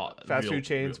 these Oh, fast real- food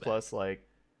chains real bad. plus like?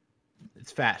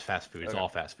 It's fast food. It's Okay. all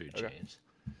fast food Okay. chains.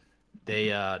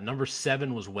 They number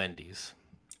 7 was Wendy's.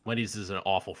 Wendy's is an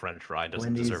awful French fry.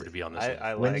 Doesn't Wendy's- deserve to be on this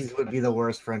I list. Wendy's like would be the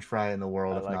worst French fry in the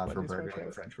world I if like not for Wendy's Burger French King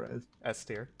fries. French fries. S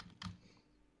tier.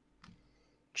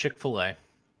 Chick-fil-A,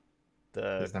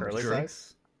 The Is number curly 6?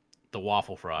 fries. the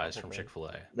waffle fries Waffle from fries.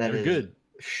 Chick-fil-A. That They're is good.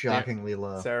 shockingly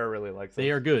low. Sarah really likes They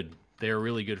them. are good. They are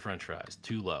really good French fries.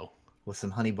 Too low. With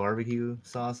some honey barbecue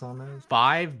sauce on those.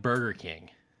 5 Burger King.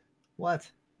 What?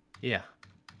 Yeah.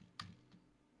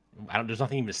 There's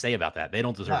nothing even to say about that. They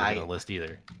don't deserve to be on the list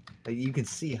either. You can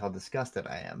see how disgusted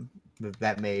I am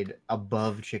that made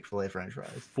above Chick-fil-A French fries.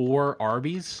 4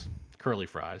 Arby's curly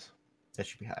fries. That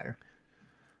should be higher.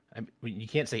 I mean, you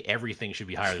can't say everything should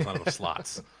be higher. There's not enough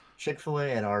slots.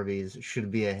 Chick-fil-A and Arby's should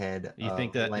be ahead. You of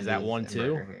think that- is that Wendy's one and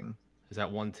too? Burger King. Is that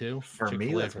 1, 2? For me,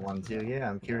 Chick-fil-A that's 1, 2. Yeah,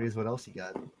 I'm curious what else you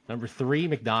got. Number 3, Yeah,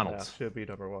 McDonald's. should be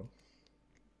number 1.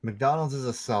 McDonald's is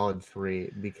a solid 3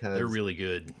 because They're really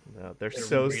good. No, they're They're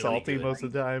so really salty good. most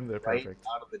of the time. They're right perfect.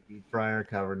 out of the deep fryer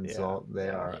covered in Yeah. salt, they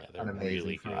Yeah. are Yeah, they're an amazing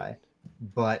really good. fry.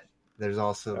 But there's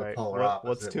also the Alright, polar what's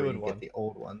opposite 2 where and you 1? get the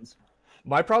old ones.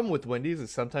 My problem with Wendy's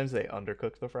is sometimes they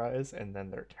undercook the fries and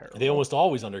then they're terrible. They almost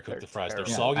always undercook They're the fries. They're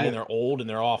terrible. soggy I- and they're old and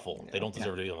they're awful. Yeah. They don't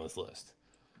deserve to be on this list.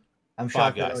 I'm Five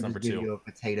shocked that Guys, would number just give 2. you a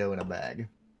potato in a bag.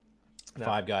 No.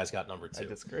 5 Guys got number I 2.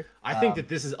 disagree. I think Um, that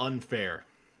this is unfair.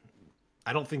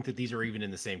 I don't think that these are even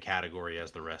in the same category as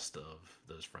the rest of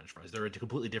those French fries. They're a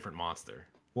completely different monster.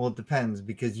 Well, it depends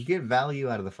because you get value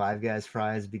out of the Five Guys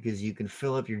fries because you can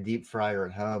fill up your deep fryer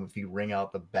at home if you wring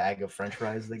out the bag of French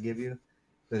fries they give you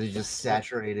that is just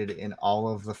saturated in all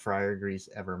of the fryer grease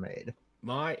ever made.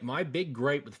 My big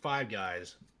gripe with Five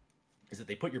Guys is that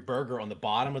they put your burger on the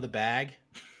bottom of the bag,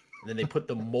 and then they put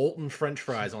the molten French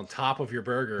fries on top of your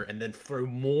burger, and then throw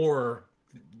more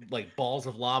like balls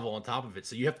of lava on top of it.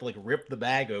 So you have to like rip the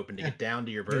bag open to get down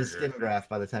to your Get a burger. skin graft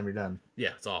by the time you're done. Yeah,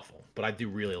 it's awful. But I do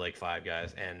really like Five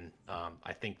Guys, and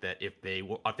I think that if they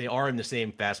are in the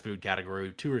same fast food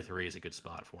category, 2 or 3 is a good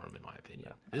spot for them, in my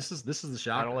opinion. This is the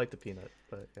shock. I don't like the peanut,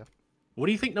 but yeah. What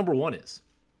do you think number 1 is?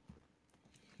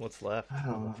 What's left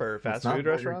Oh, for it's fast not food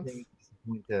Burger restaurants? King,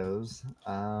 point goes.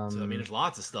 So I mean, there's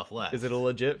lots of stuff left. Is it a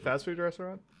legit fast food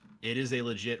restaurant? It is a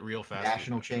legit, real fast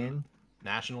national food chain?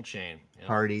 national chain. Yep.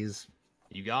 Hardee's.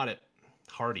 You got it.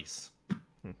 Hardee's.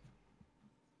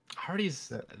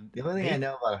 Hardee's. The only thing I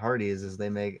know about Hardee's is they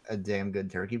make a damn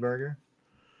good turkey burger.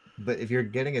 But if you're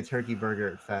getting a turkey burger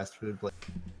at fast food place,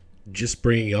 Just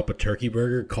bringing up a turkey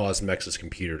burger caused Mex's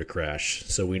computer to crash,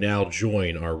 so we now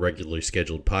join our regularly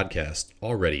scheduled podcast,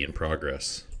 already in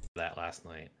progress. that last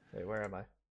night. Wait, where am I?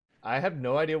 I have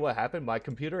no idea what happened. My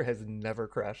computer has never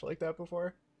crashed like that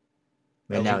before.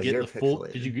 and now Did you you're get the full?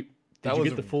 pixelated. Did you That get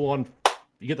was the full on?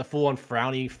 You get the full on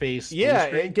frowny face. blue Yeah,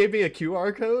 screen? it gave me a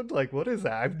QR code. Like, what is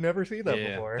that? I've never seen that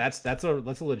Yeah, before. that's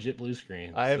a legit blue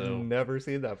screen. I have so never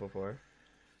seen that before.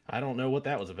 I don't know what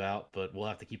that was about, but we'll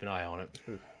have to keep an eye on it.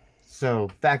 So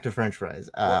back to French fries.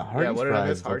 Hardee's Yeah, what did I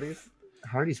miss? fries look- Hardee's?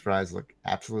 Hardee's fries look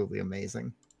absolutely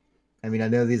amazing. I mean, I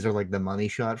know these are like the money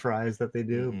shot fries that they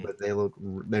do, Mhm. but they look.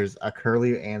 There's a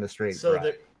curly and a straight So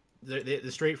fry.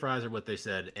 The straight fries are what they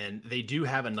said, and they do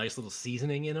have a nice little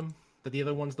seasoning in them that the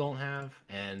other ones don't have,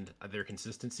 and their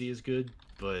consistency is good.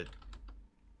 But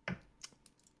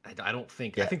I don't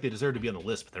think I Yeah. think they deserve to be on the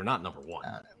list, but they're not number one.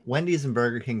 Wendy's and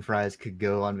Burger King fries could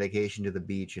go on vacation to the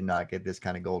beach and not get this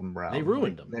kind of golden brown. They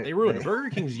ruined them. They ruined them. Burger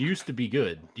King's used to be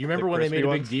good. Do you remember when they made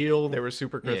a big deal? They were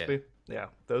super Yeah. crispy. Yeah,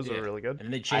 those Yeah. were really good. And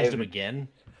then they changed I've- them again.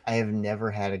 I have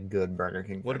never had a good Burger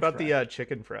King. What French about fry. the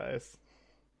chicken fries?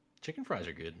 Chicken fries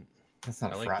are good. That's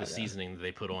not I like fried. the seasoning that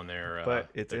they put on their But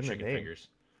it's their in the chicken name. fingers.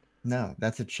 No,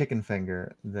 that's a chicken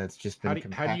finger that's just been. How do you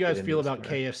compacted guys into feel a about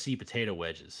square. KFC potato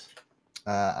wedges?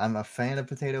 I'm a fan of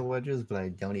potato wedges, but I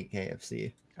don't eat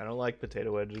KFC. I don't like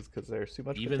potato wedges because there's too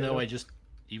much. Even potato.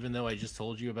 though I just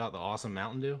told you about the awesome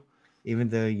Mountain Dew. Even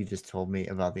though you just told me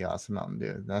about the awesome Mountain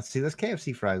Dew. Now, see, those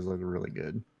KFC fries look really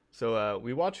good. So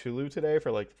we watched Hulu today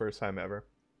for like the first time ever,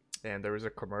 and there was a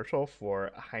commercial for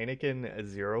Heineken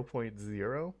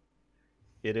 0.0.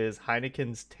 It is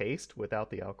Heineken's taste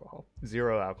without the alcohol,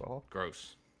 zero alcohol.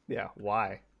 Gross. Yeah,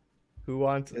 why? Who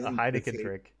wants a Isn't the Heineken ta-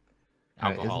 drink?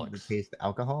 Alcoholics. Isn't the taste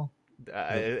alcohol?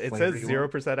 It flavor says you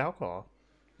 0% alcohol.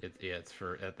 It's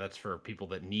for that's for people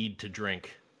that need to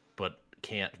drink but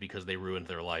can't because they ruined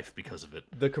their life because of it.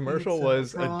 The commercial It's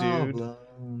was a dude,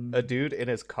 problem. a dude in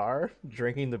his car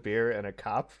drinking the beer, and a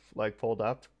cop like pulled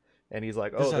up, and he's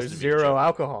like, This "Oh, has there's to be a zero joke.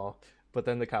 alcohol." But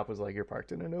then the cop was like, "You're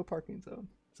parked in a no parking zone,"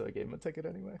 so I gave him a ticket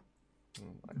anyway.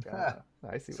 Oh my god!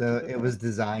 I see. What So you did it there. was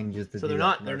designed just to. So do they're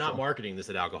that not commercial. marketing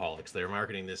this at alcoholics. They're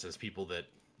marketing this as people that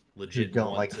Who legit don't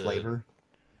want like to, flavor.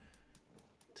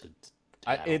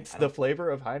 It's the flavor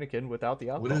of Heineken without the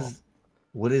What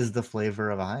alcohol. is the flavor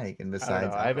of a Heineken I don't besides?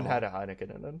 know. I haven't alcohol? had a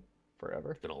Heineken in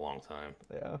forever. It's been a long time.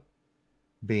 Yeah,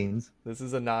 Beans. this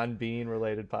is a non-bean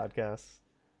related podcast.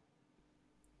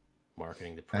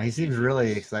 Marketing the. He seems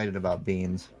really excited about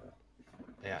beans.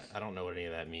 Yeah, I don't know what any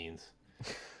of that means.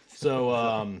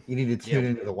 So You need to tune Yeah.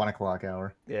 into the 1 o'clock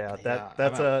hour. Yeah, yeah,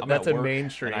 that's I'm that's at a work,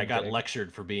 mainstream. And I got thing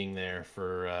lectured for being there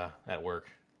for at work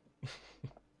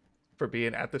for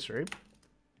being at the stream.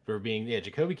 for being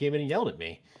Jacoby came in and yelled at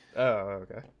me. Oh,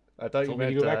 okay. I thought you Told me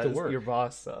to meant go back to is work. your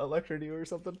boss lectured you or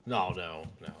something. No, he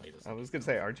I doesn't. was gonna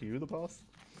say, aren't you the boss?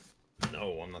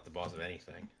 No, I'm not the boss of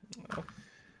anything. Oh.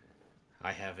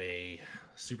 I have a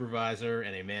supervisor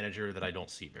and a manager that I don't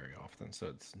see very often, so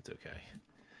it's okay.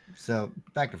 So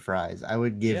back to fries. I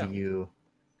would give Yeah. you,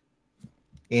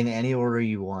 in any order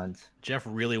you want, Jeff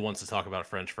really wants to talk about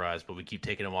French fries, but we keep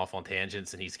taking him off on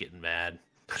tangents, and he's getting mad.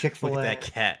 Look Chick-fil-A. at that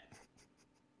cat.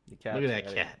 The cat Look at that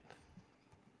chatty. cat.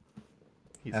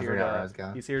 He's I here forgot where I was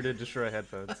going. he's here to destroy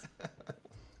headphones.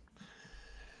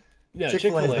 Yeah,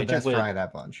 Chick-fil-A is the best Chick-fil-A. fry of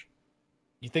that bunch.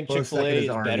 You think Close second Chick-fil-A is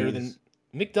is better Arby's. than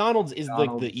McDonald's? Is like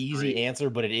McDonald's the is easy great. answer,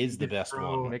 but it is the best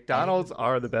Bro. one. McDonald's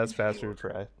are the best fast food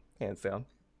fry, hands down.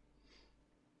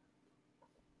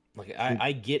 Like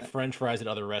I get French fries at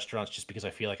other restaurants just because I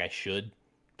feel like I should,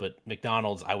 but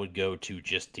McDonald's I would go to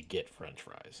just to get French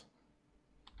fries.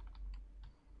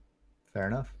 Fair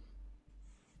enough.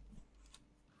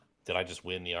 Did I just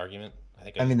win the argument? I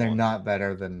think. I mean, just they're won. not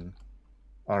better than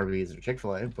Arby's or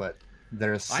Chick-fil-A, but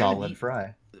they're a solid eat-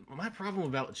 fry. My problem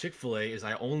about Chick-fil-A is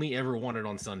I only ever want it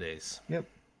on Sundays. Yep.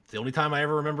 It's the only time I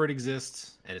ever remember it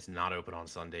exists, and it's not open on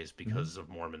Sundays Mm-hmm. because of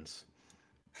Mormons.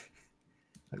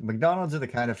 Like, McDonald's are the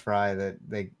kind of fry that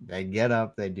they get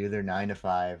up, they do their 9 to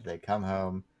 5, they come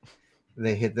home,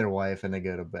 they hit their wife, and they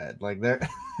go to bed. Like they're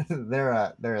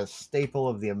they're a staple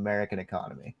of the American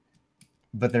economy,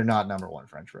 but they're not number one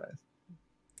French fries.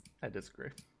 I disagree.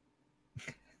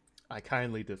 I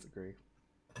kindly disagree.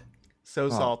 So Oh,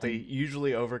 salty,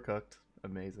 usually overcooked.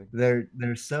 Amazing. They're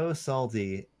so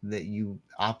salty that you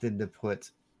opted to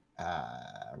put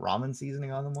ramen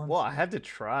seasoning on them once. Well, I had to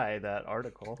try that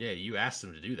article. Yeah, you asked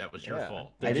them to do that. Was your Yeah.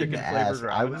 fault. The I didn't chicken-flavored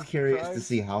ask. I ramen was curious to fries?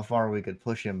 see how far we could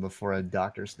push him before a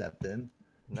doctor stepped in.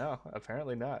 No,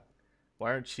 apparently not.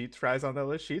 Why aren't Sheets fries on that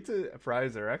list? Sheets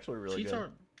fries are actually really Sheets good.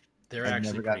 aren't. They're I've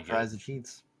actually never pretty got good. fries and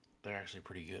sheets. They're actually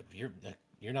pretty good.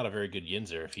 You're not a very good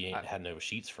Yinzer if you ain't had no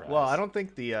Sheets fries. Well, I don't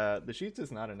think the Sheets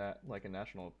is not like a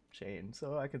national chain,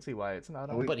 so I can see why it's not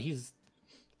on.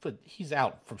 But he's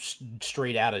out from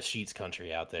straight out of Sheets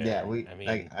country out there. Yeah, I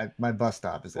mean, my bus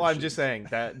stop is. at Well, I'm Sheetz. just saying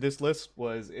that this list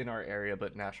was in our area,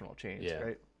 but national chains, Yeah.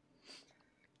 right?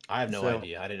 I have no So-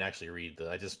 idea. I didn't actually read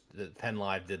the Penn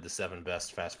Live did the 7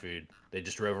 best fast food. They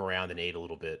just drove around and ate a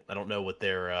little bit. I don't know what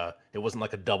their it wasn't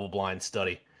like a double blind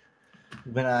study.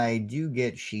 When I do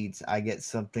get sheets, I get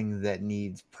something that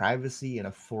needs privacy and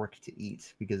a fork to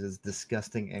eat because it's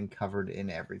disgusting and covered in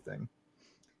everything.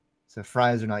 So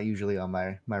fries are not usually on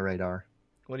my radar.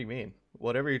 What do you mean?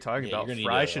 Whatever you're talking Yeah, you're about, gonna need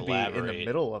fries to should be in the elaborate.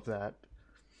 middle of that.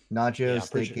 Nachos, Yeah, I'm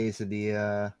steak pretty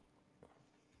quesadilla.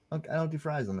 Okay, I don't do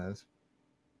fries on those.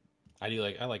 I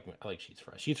like Sheets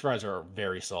fries. Sheets fries are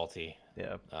very salty.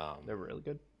 Yeah, Um, they're really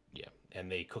good. yeah,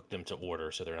 and they cook them to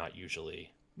order, so they're not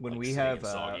usually When like we sitting have and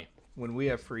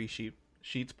soggy. free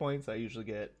sheets points, I usually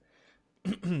get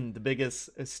the biggest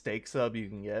steak sub you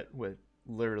can get with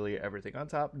literally everything on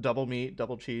top, double meat,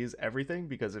 double cheese, everything.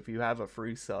 Because if you have a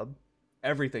free sub,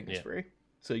 everything is Yeah. free,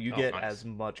 so you Oh, get nice. as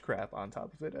much crap on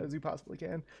top of it as you possibly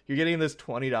can. You're getting this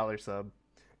 $20 sub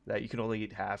that you can only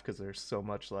eat half because there's so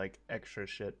much like extra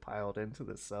shit piled into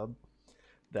this sub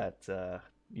that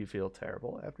you feel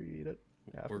terrible after you eat it.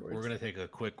 We're gonna take a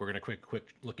quick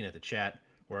looking at the chat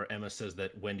where Emma says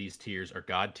that Wendy's tiers are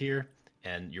god tier,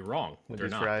 and you're wrong. When They're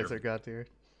these not. fries they're, are god tier.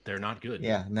 they're not good.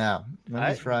 Yeah, no.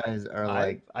 Wendy's I- fries are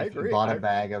like I if you agree. bought a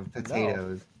bag of No.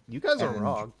 potatoes. You guys are And then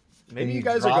wrong. Maybe you you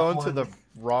guys are drop going to one- the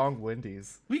wrong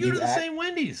Wendy's. We go You to the act- same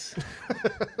Wendy's.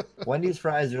 Wendy's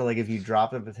fries are like if you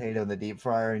drop a potato in the deep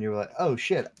fryer and you're like, oh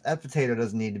shit, that potato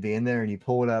doesn't need to be in there, and you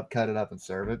pull it up, cut it up, and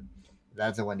serve it.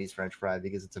 That's a Wendy's French fry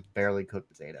because it's a barely cooked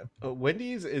potato.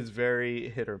 Wendy's is very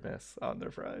hit or miss on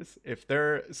their fries. If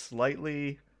they're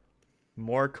slightly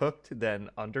more cooked than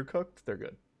undercooked, they're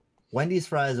good. Wendy's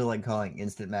fries are like calling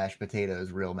instant mashed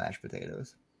potatoes real mashed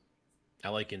potatoes. I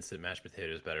like instant mashed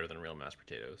potatoes better than real mashed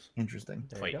potatoes. Interesting.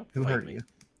 There Fight. you go. Who Fight hurt me. you?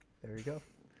 There you go.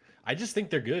 I just think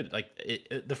they're good. Like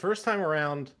the first time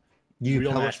around, You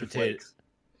real publish mashed the potatoes,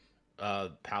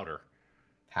 flakes. powder.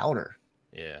 Powder.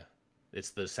 Yeah, it's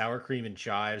the sour cream and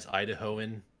chives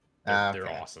Idahoan. They're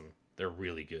Okay. awesome. They're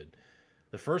really good.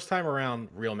 The first time around,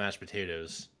 real mashed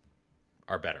potatoes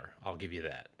are better. I'll give you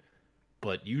that.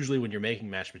 But usually, when you're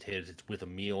making mashed potatoes, it's with a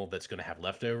meal that's going to have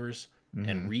leftovers, Mhm.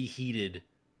 and reheated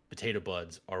potato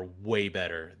buds are way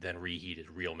better than reheated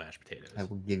real mashed potatoes. I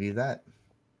will give you that.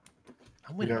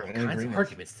 I'm winning are all in kinds of agreement.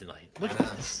 arguments tonight. Look at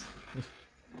this.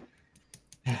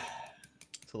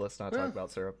 So let's not Well. talk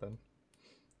about syrup then.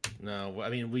 No, I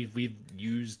mean we've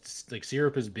used like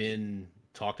syrup has been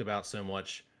talked about so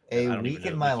much. A I don't even week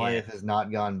know- in my we life can't- has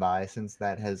not gone by since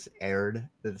that has aired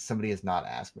that somebody has not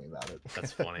asked me about it.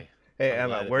 That's funny. Hey I'm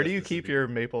glad Emma, that where do this- you this is keep the- your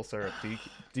maple syrup?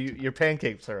 Do you your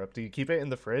pancake syrup? Do you keep it in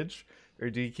the fridge or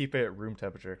do you keep it at room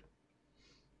temperature?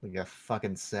 Like a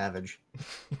fucking savage.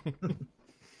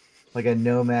 Like a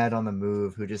nomad on the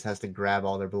move who just has to grab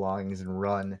all their belongings and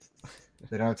run.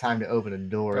 They don't have time to open a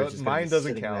door. Bro, It's just gonna mine be doesn't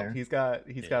sitting count. there.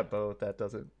 He's Yeah. got both. That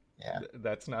doesn't. Yeah.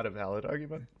 That's not a valid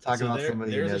argument. Talking So about there-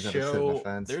 somebody who knows how to sit in the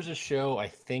fence. There's a show I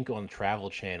think on Travel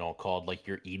Channel called like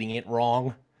You're Eating It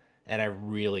Wrong, and I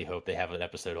really hope they have an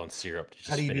episode on syrup to just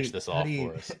finish this off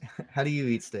for us. How do you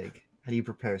eat steak? How do you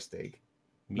prepare steak?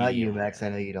 Not you, Medium Max. I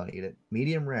rare. know you don't eat it.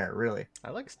 Medium rare, really? I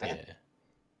like steak. Yeah.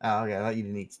 Oh, okay. I thought you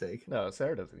didn't eat steak. No,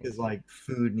 Sarah doesn't. eat Because steak. like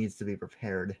food needs to be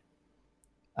prepared.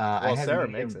 Well, Sarah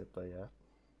medium, makes it, but yeah.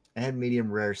 I had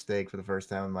medium rare steak for the first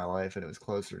time in my life, and it was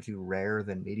closer to rare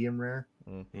than medium rare,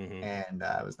 Mhm. and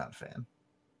I was not a fan.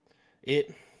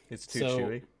 It's too So,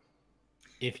 chewy.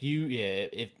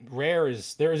 if rare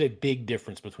is there is a big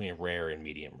difference between rare and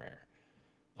medium rare.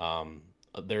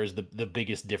 There's the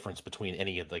biggest difference between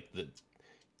any of like the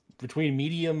between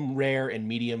medium rare and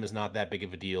medium is not that big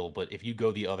of a deal, but if you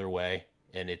go the other way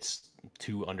and it's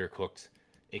too undercooked,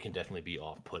 it can definitely be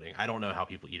off-putting. I don't know how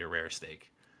people eat a rare steak.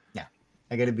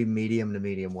 I got to be medium to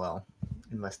medium well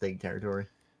in my steak territory.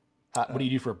 What do you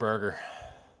do for a burger?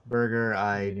 Burger,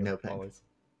 Medium, no pink. always.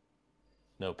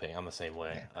 No pink. I'm the same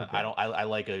way. Yeah, I don't. I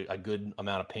like a good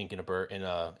amount of pink in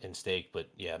in steak, but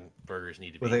yeah, burgers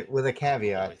need to be With a all the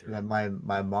caveat way through. that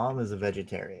my mom is a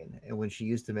vegetarian, and when she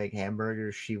used to make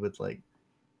hamburgers, she would like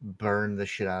burn the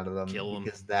shit out of them Kill 'em.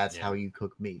 because that's Yeah. how you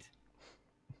cook meat.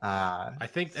 I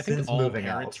think Since all moving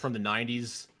parents out. from the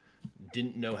 '90s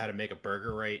didn't know how to make a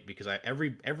burger right because every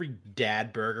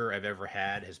dad burger I've ever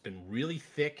had has been really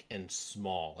thick and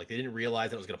small. Like they didn't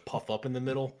realize that it was gonna puff up in the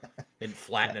middle and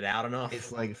flatten it out enough.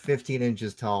 It's like 15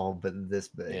 inches tall, but this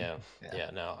big. yeah, Yeah. yeah.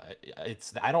 No,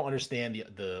 it's I don't understand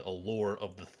the allure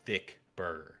of the thick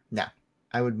burger.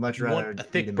 I would much If you rather want a eat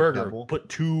thick burger, McDouble. put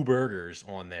 2 burgers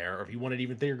on there, or if you want it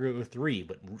even thicker, go with 3.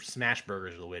 But smash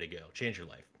burgers are the way to go. Change your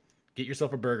life. Get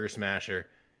yourself a burger smasher.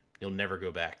 You'll never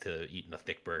go back to eating a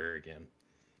thick burger again.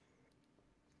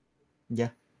 Yeah,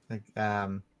 like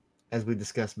as we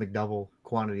discussed McDouble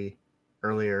quantity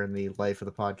earlier in the life of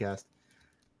the podcast,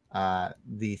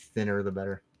 the thinner the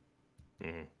better.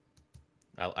 hmm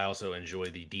I also enjoy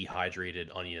the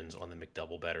dehydrated onions on the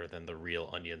McDouble better than the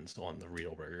real onions on the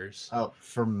real burgers. Oh,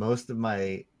 for most of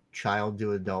my child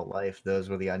to adult life, those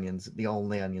were the onions, the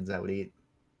only onions I would eat.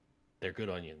 They're good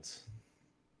onions.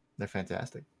 They're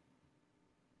fantastic.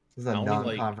 This is a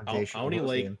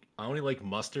non-confrontational. I only like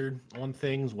mustard on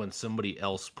things when somebody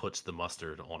else puts the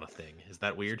mustard on a thing. Is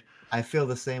that weird? I feel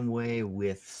the same way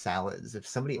with salads. If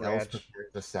somebody else Ranch.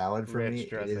 prepares a salad for Ranch me, it is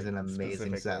dressing an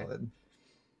amazing specifically. salad.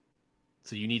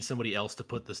 So you need somebody else to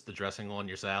put the dressing on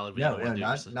your salad? but you No, don't no,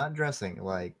 wanna do your not dressing.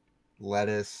 Like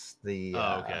lettuce, the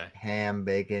Oh, okay. ham,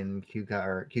 bacon,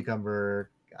 cucumber,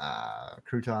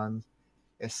 croutons.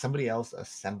 If somebody else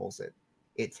assembles it,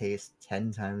 it tastes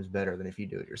 10 times better than if you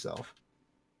do it yourself.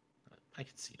 I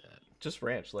can see that. Just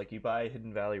ranch. Like you buy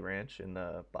Hidden Valley Ranch in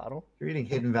the bottle. If you're eating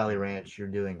Hidden Valley Ranch, you're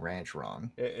doing ranch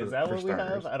wrong. Is that for what we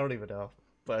starters. have? I don't even know.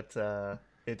 But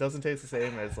it doesn't taste the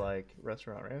same as like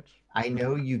restaurant ranch. I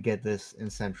know you get this in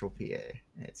Central PA.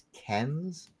 And it's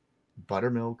Ken's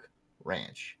Buttermilk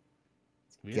Ranch.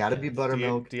 We Gotta have be that.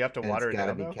 buttermilk. Do you have to and water it's it gotta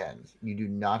down? be Though? Ken's. You do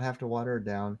not have to water it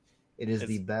down. It is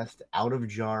the It's- best out of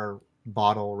jar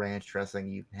bottle ranch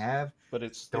dressing you can have. But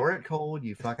it's Store it cold,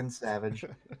 you fucking savage.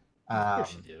 Of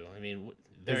course you do. I mean,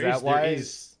 that why- there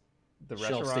is the shelf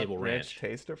restaurant stable ranch ranch.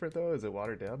 tastes different though. Is it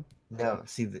watered down? No,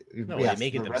 see, No, yes, they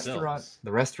make it the restaurant. themselves.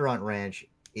 The restaurant ranch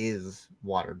is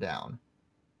watered down,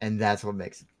 and that's what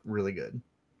makes it really good.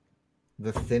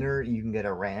 The thinner you can get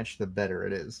a ranch, the better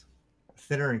it is.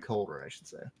 Thinner and colder, I should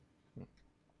say.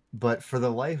 But for the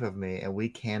life of me, and we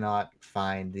cannot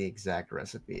find the exact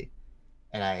recipe,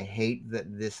 and I hate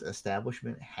that this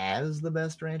establishment has the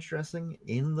best ranch dressing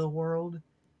in the world,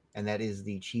 and that is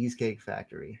the Cheesecake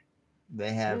Factory.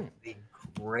 They have the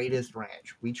greatest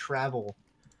ranch. We travel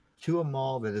to a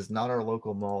mall that is not our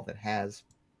local mall that has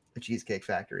a Cheesecake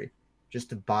Factory just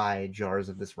to buy jars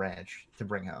of this ranch to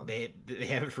bring home. They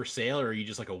have it for sale, or are you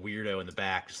just like a weirdo in the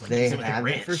back? Just like, They "Give me that have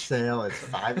it for ranch." sale. It's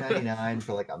 $5.99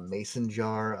 for like a mason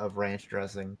jar of ranch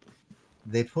dressing.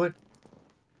 They put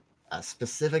a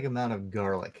specific amount of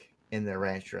garlic in their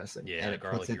ranch dressing, Yeah, and it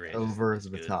puts garlicky it ranch over is the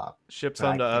good. top. Ship But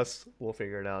I some to can't- us. We'll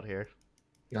figure it out here.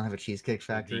 You don't have a Cheesecake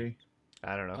Factory?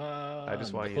 I don't know. I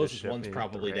just The want you to closest ship one's me the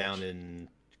probably down ranch. in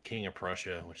King of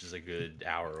Prussia, which is a good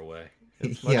hour away.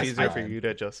 It's much Yes, easier for fine. you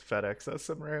to just FedEx us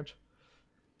some ranch.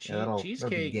 Yeah, that'll be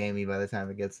Cheesecake gamey by the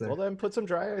time it gets there. Well, then put some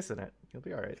dry ice in it. You'll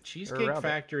be all right. Or Cheesecake around it.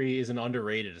 Factory is an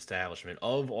underrated establishment.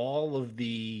 Of all of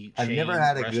the I've never chain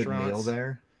had a good meal restaurants-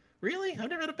 there. Really? I've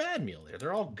never had a bad meal there.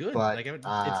 They're all good. But, Like it's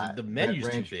that the menu's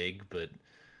ranch- too big, but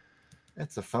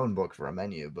It's a phone book for a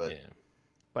menu, but yeah.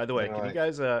 By the way, They're can you like-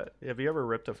 guys have you ever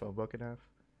ripped a phone book in half?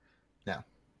 No.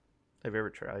 Have you ever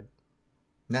tried?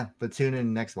 no. But tune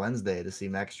in next Wednesday to see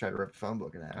Max try to rip a phone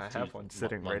book in I half. have one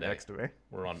sitting right Monday. next to me.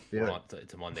 Yeah.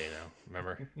 It's a Monday now.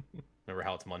 Remember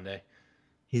how it's Monday?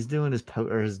 He's doing his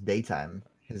daytime.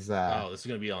 His Oh, this is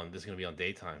gonna be on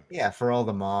daytime. yeah, for all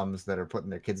the moms that are putting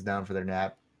their kids down for their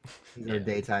nap. These are Yeah.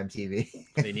 daytime TV.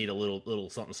 They need a little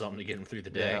something to get them through the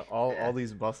day. Yeah, all Yeah. all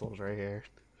these muscles right here.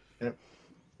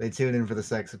 They tune in for the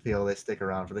sex appeal. They stick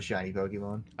around for the shiny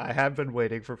Pokemon. I have been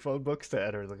waiting for phone books to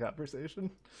enter the conversation.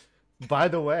 By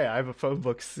the way, I have a phone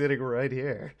book sitting right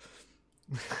here.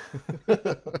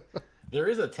 There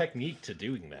is a technique to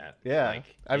doing that. Yeah.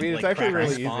 Like, I you, mean, it's like, actually crack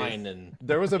really the easy. spine and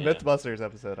There was a Yeah. MythBusters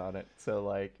episode on it. So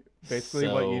like basically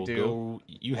what you do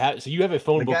you have a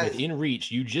phone The book guys- within reach.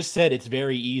 You just said it's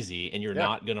very easy, and you're Yeah.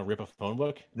 not gonna rip a phone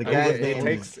book. The it, guy's it name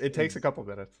takes is- it takes a couple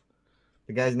minutes.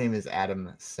 The guy's name is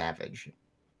Adam Savage.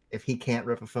 If he can't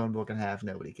rip a phone book in half,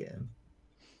 nobody can.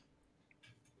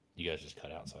 You guys just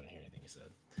cut out, so I didn't hear anything you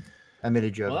said. I made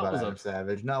a joke Well, that about was Adam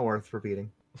Savage. Not worth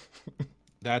repeating.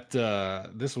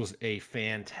 This was a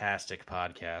fantastic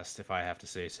podcast, if I have to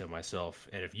say so myself.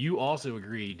 And if you also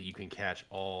agreed, you can catch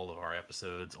all of our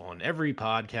episodes on every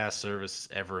podcast service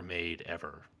ever made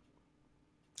ever.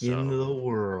 In So, the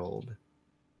world.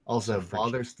 Also, So for-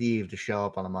 bother Steve to show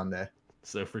up on a Monday.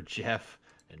 so for Jeff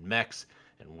and Mex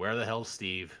and where the hell's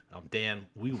Steve, I'm Dan.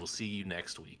 We will see you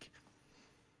next week.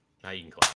 Now you can clap.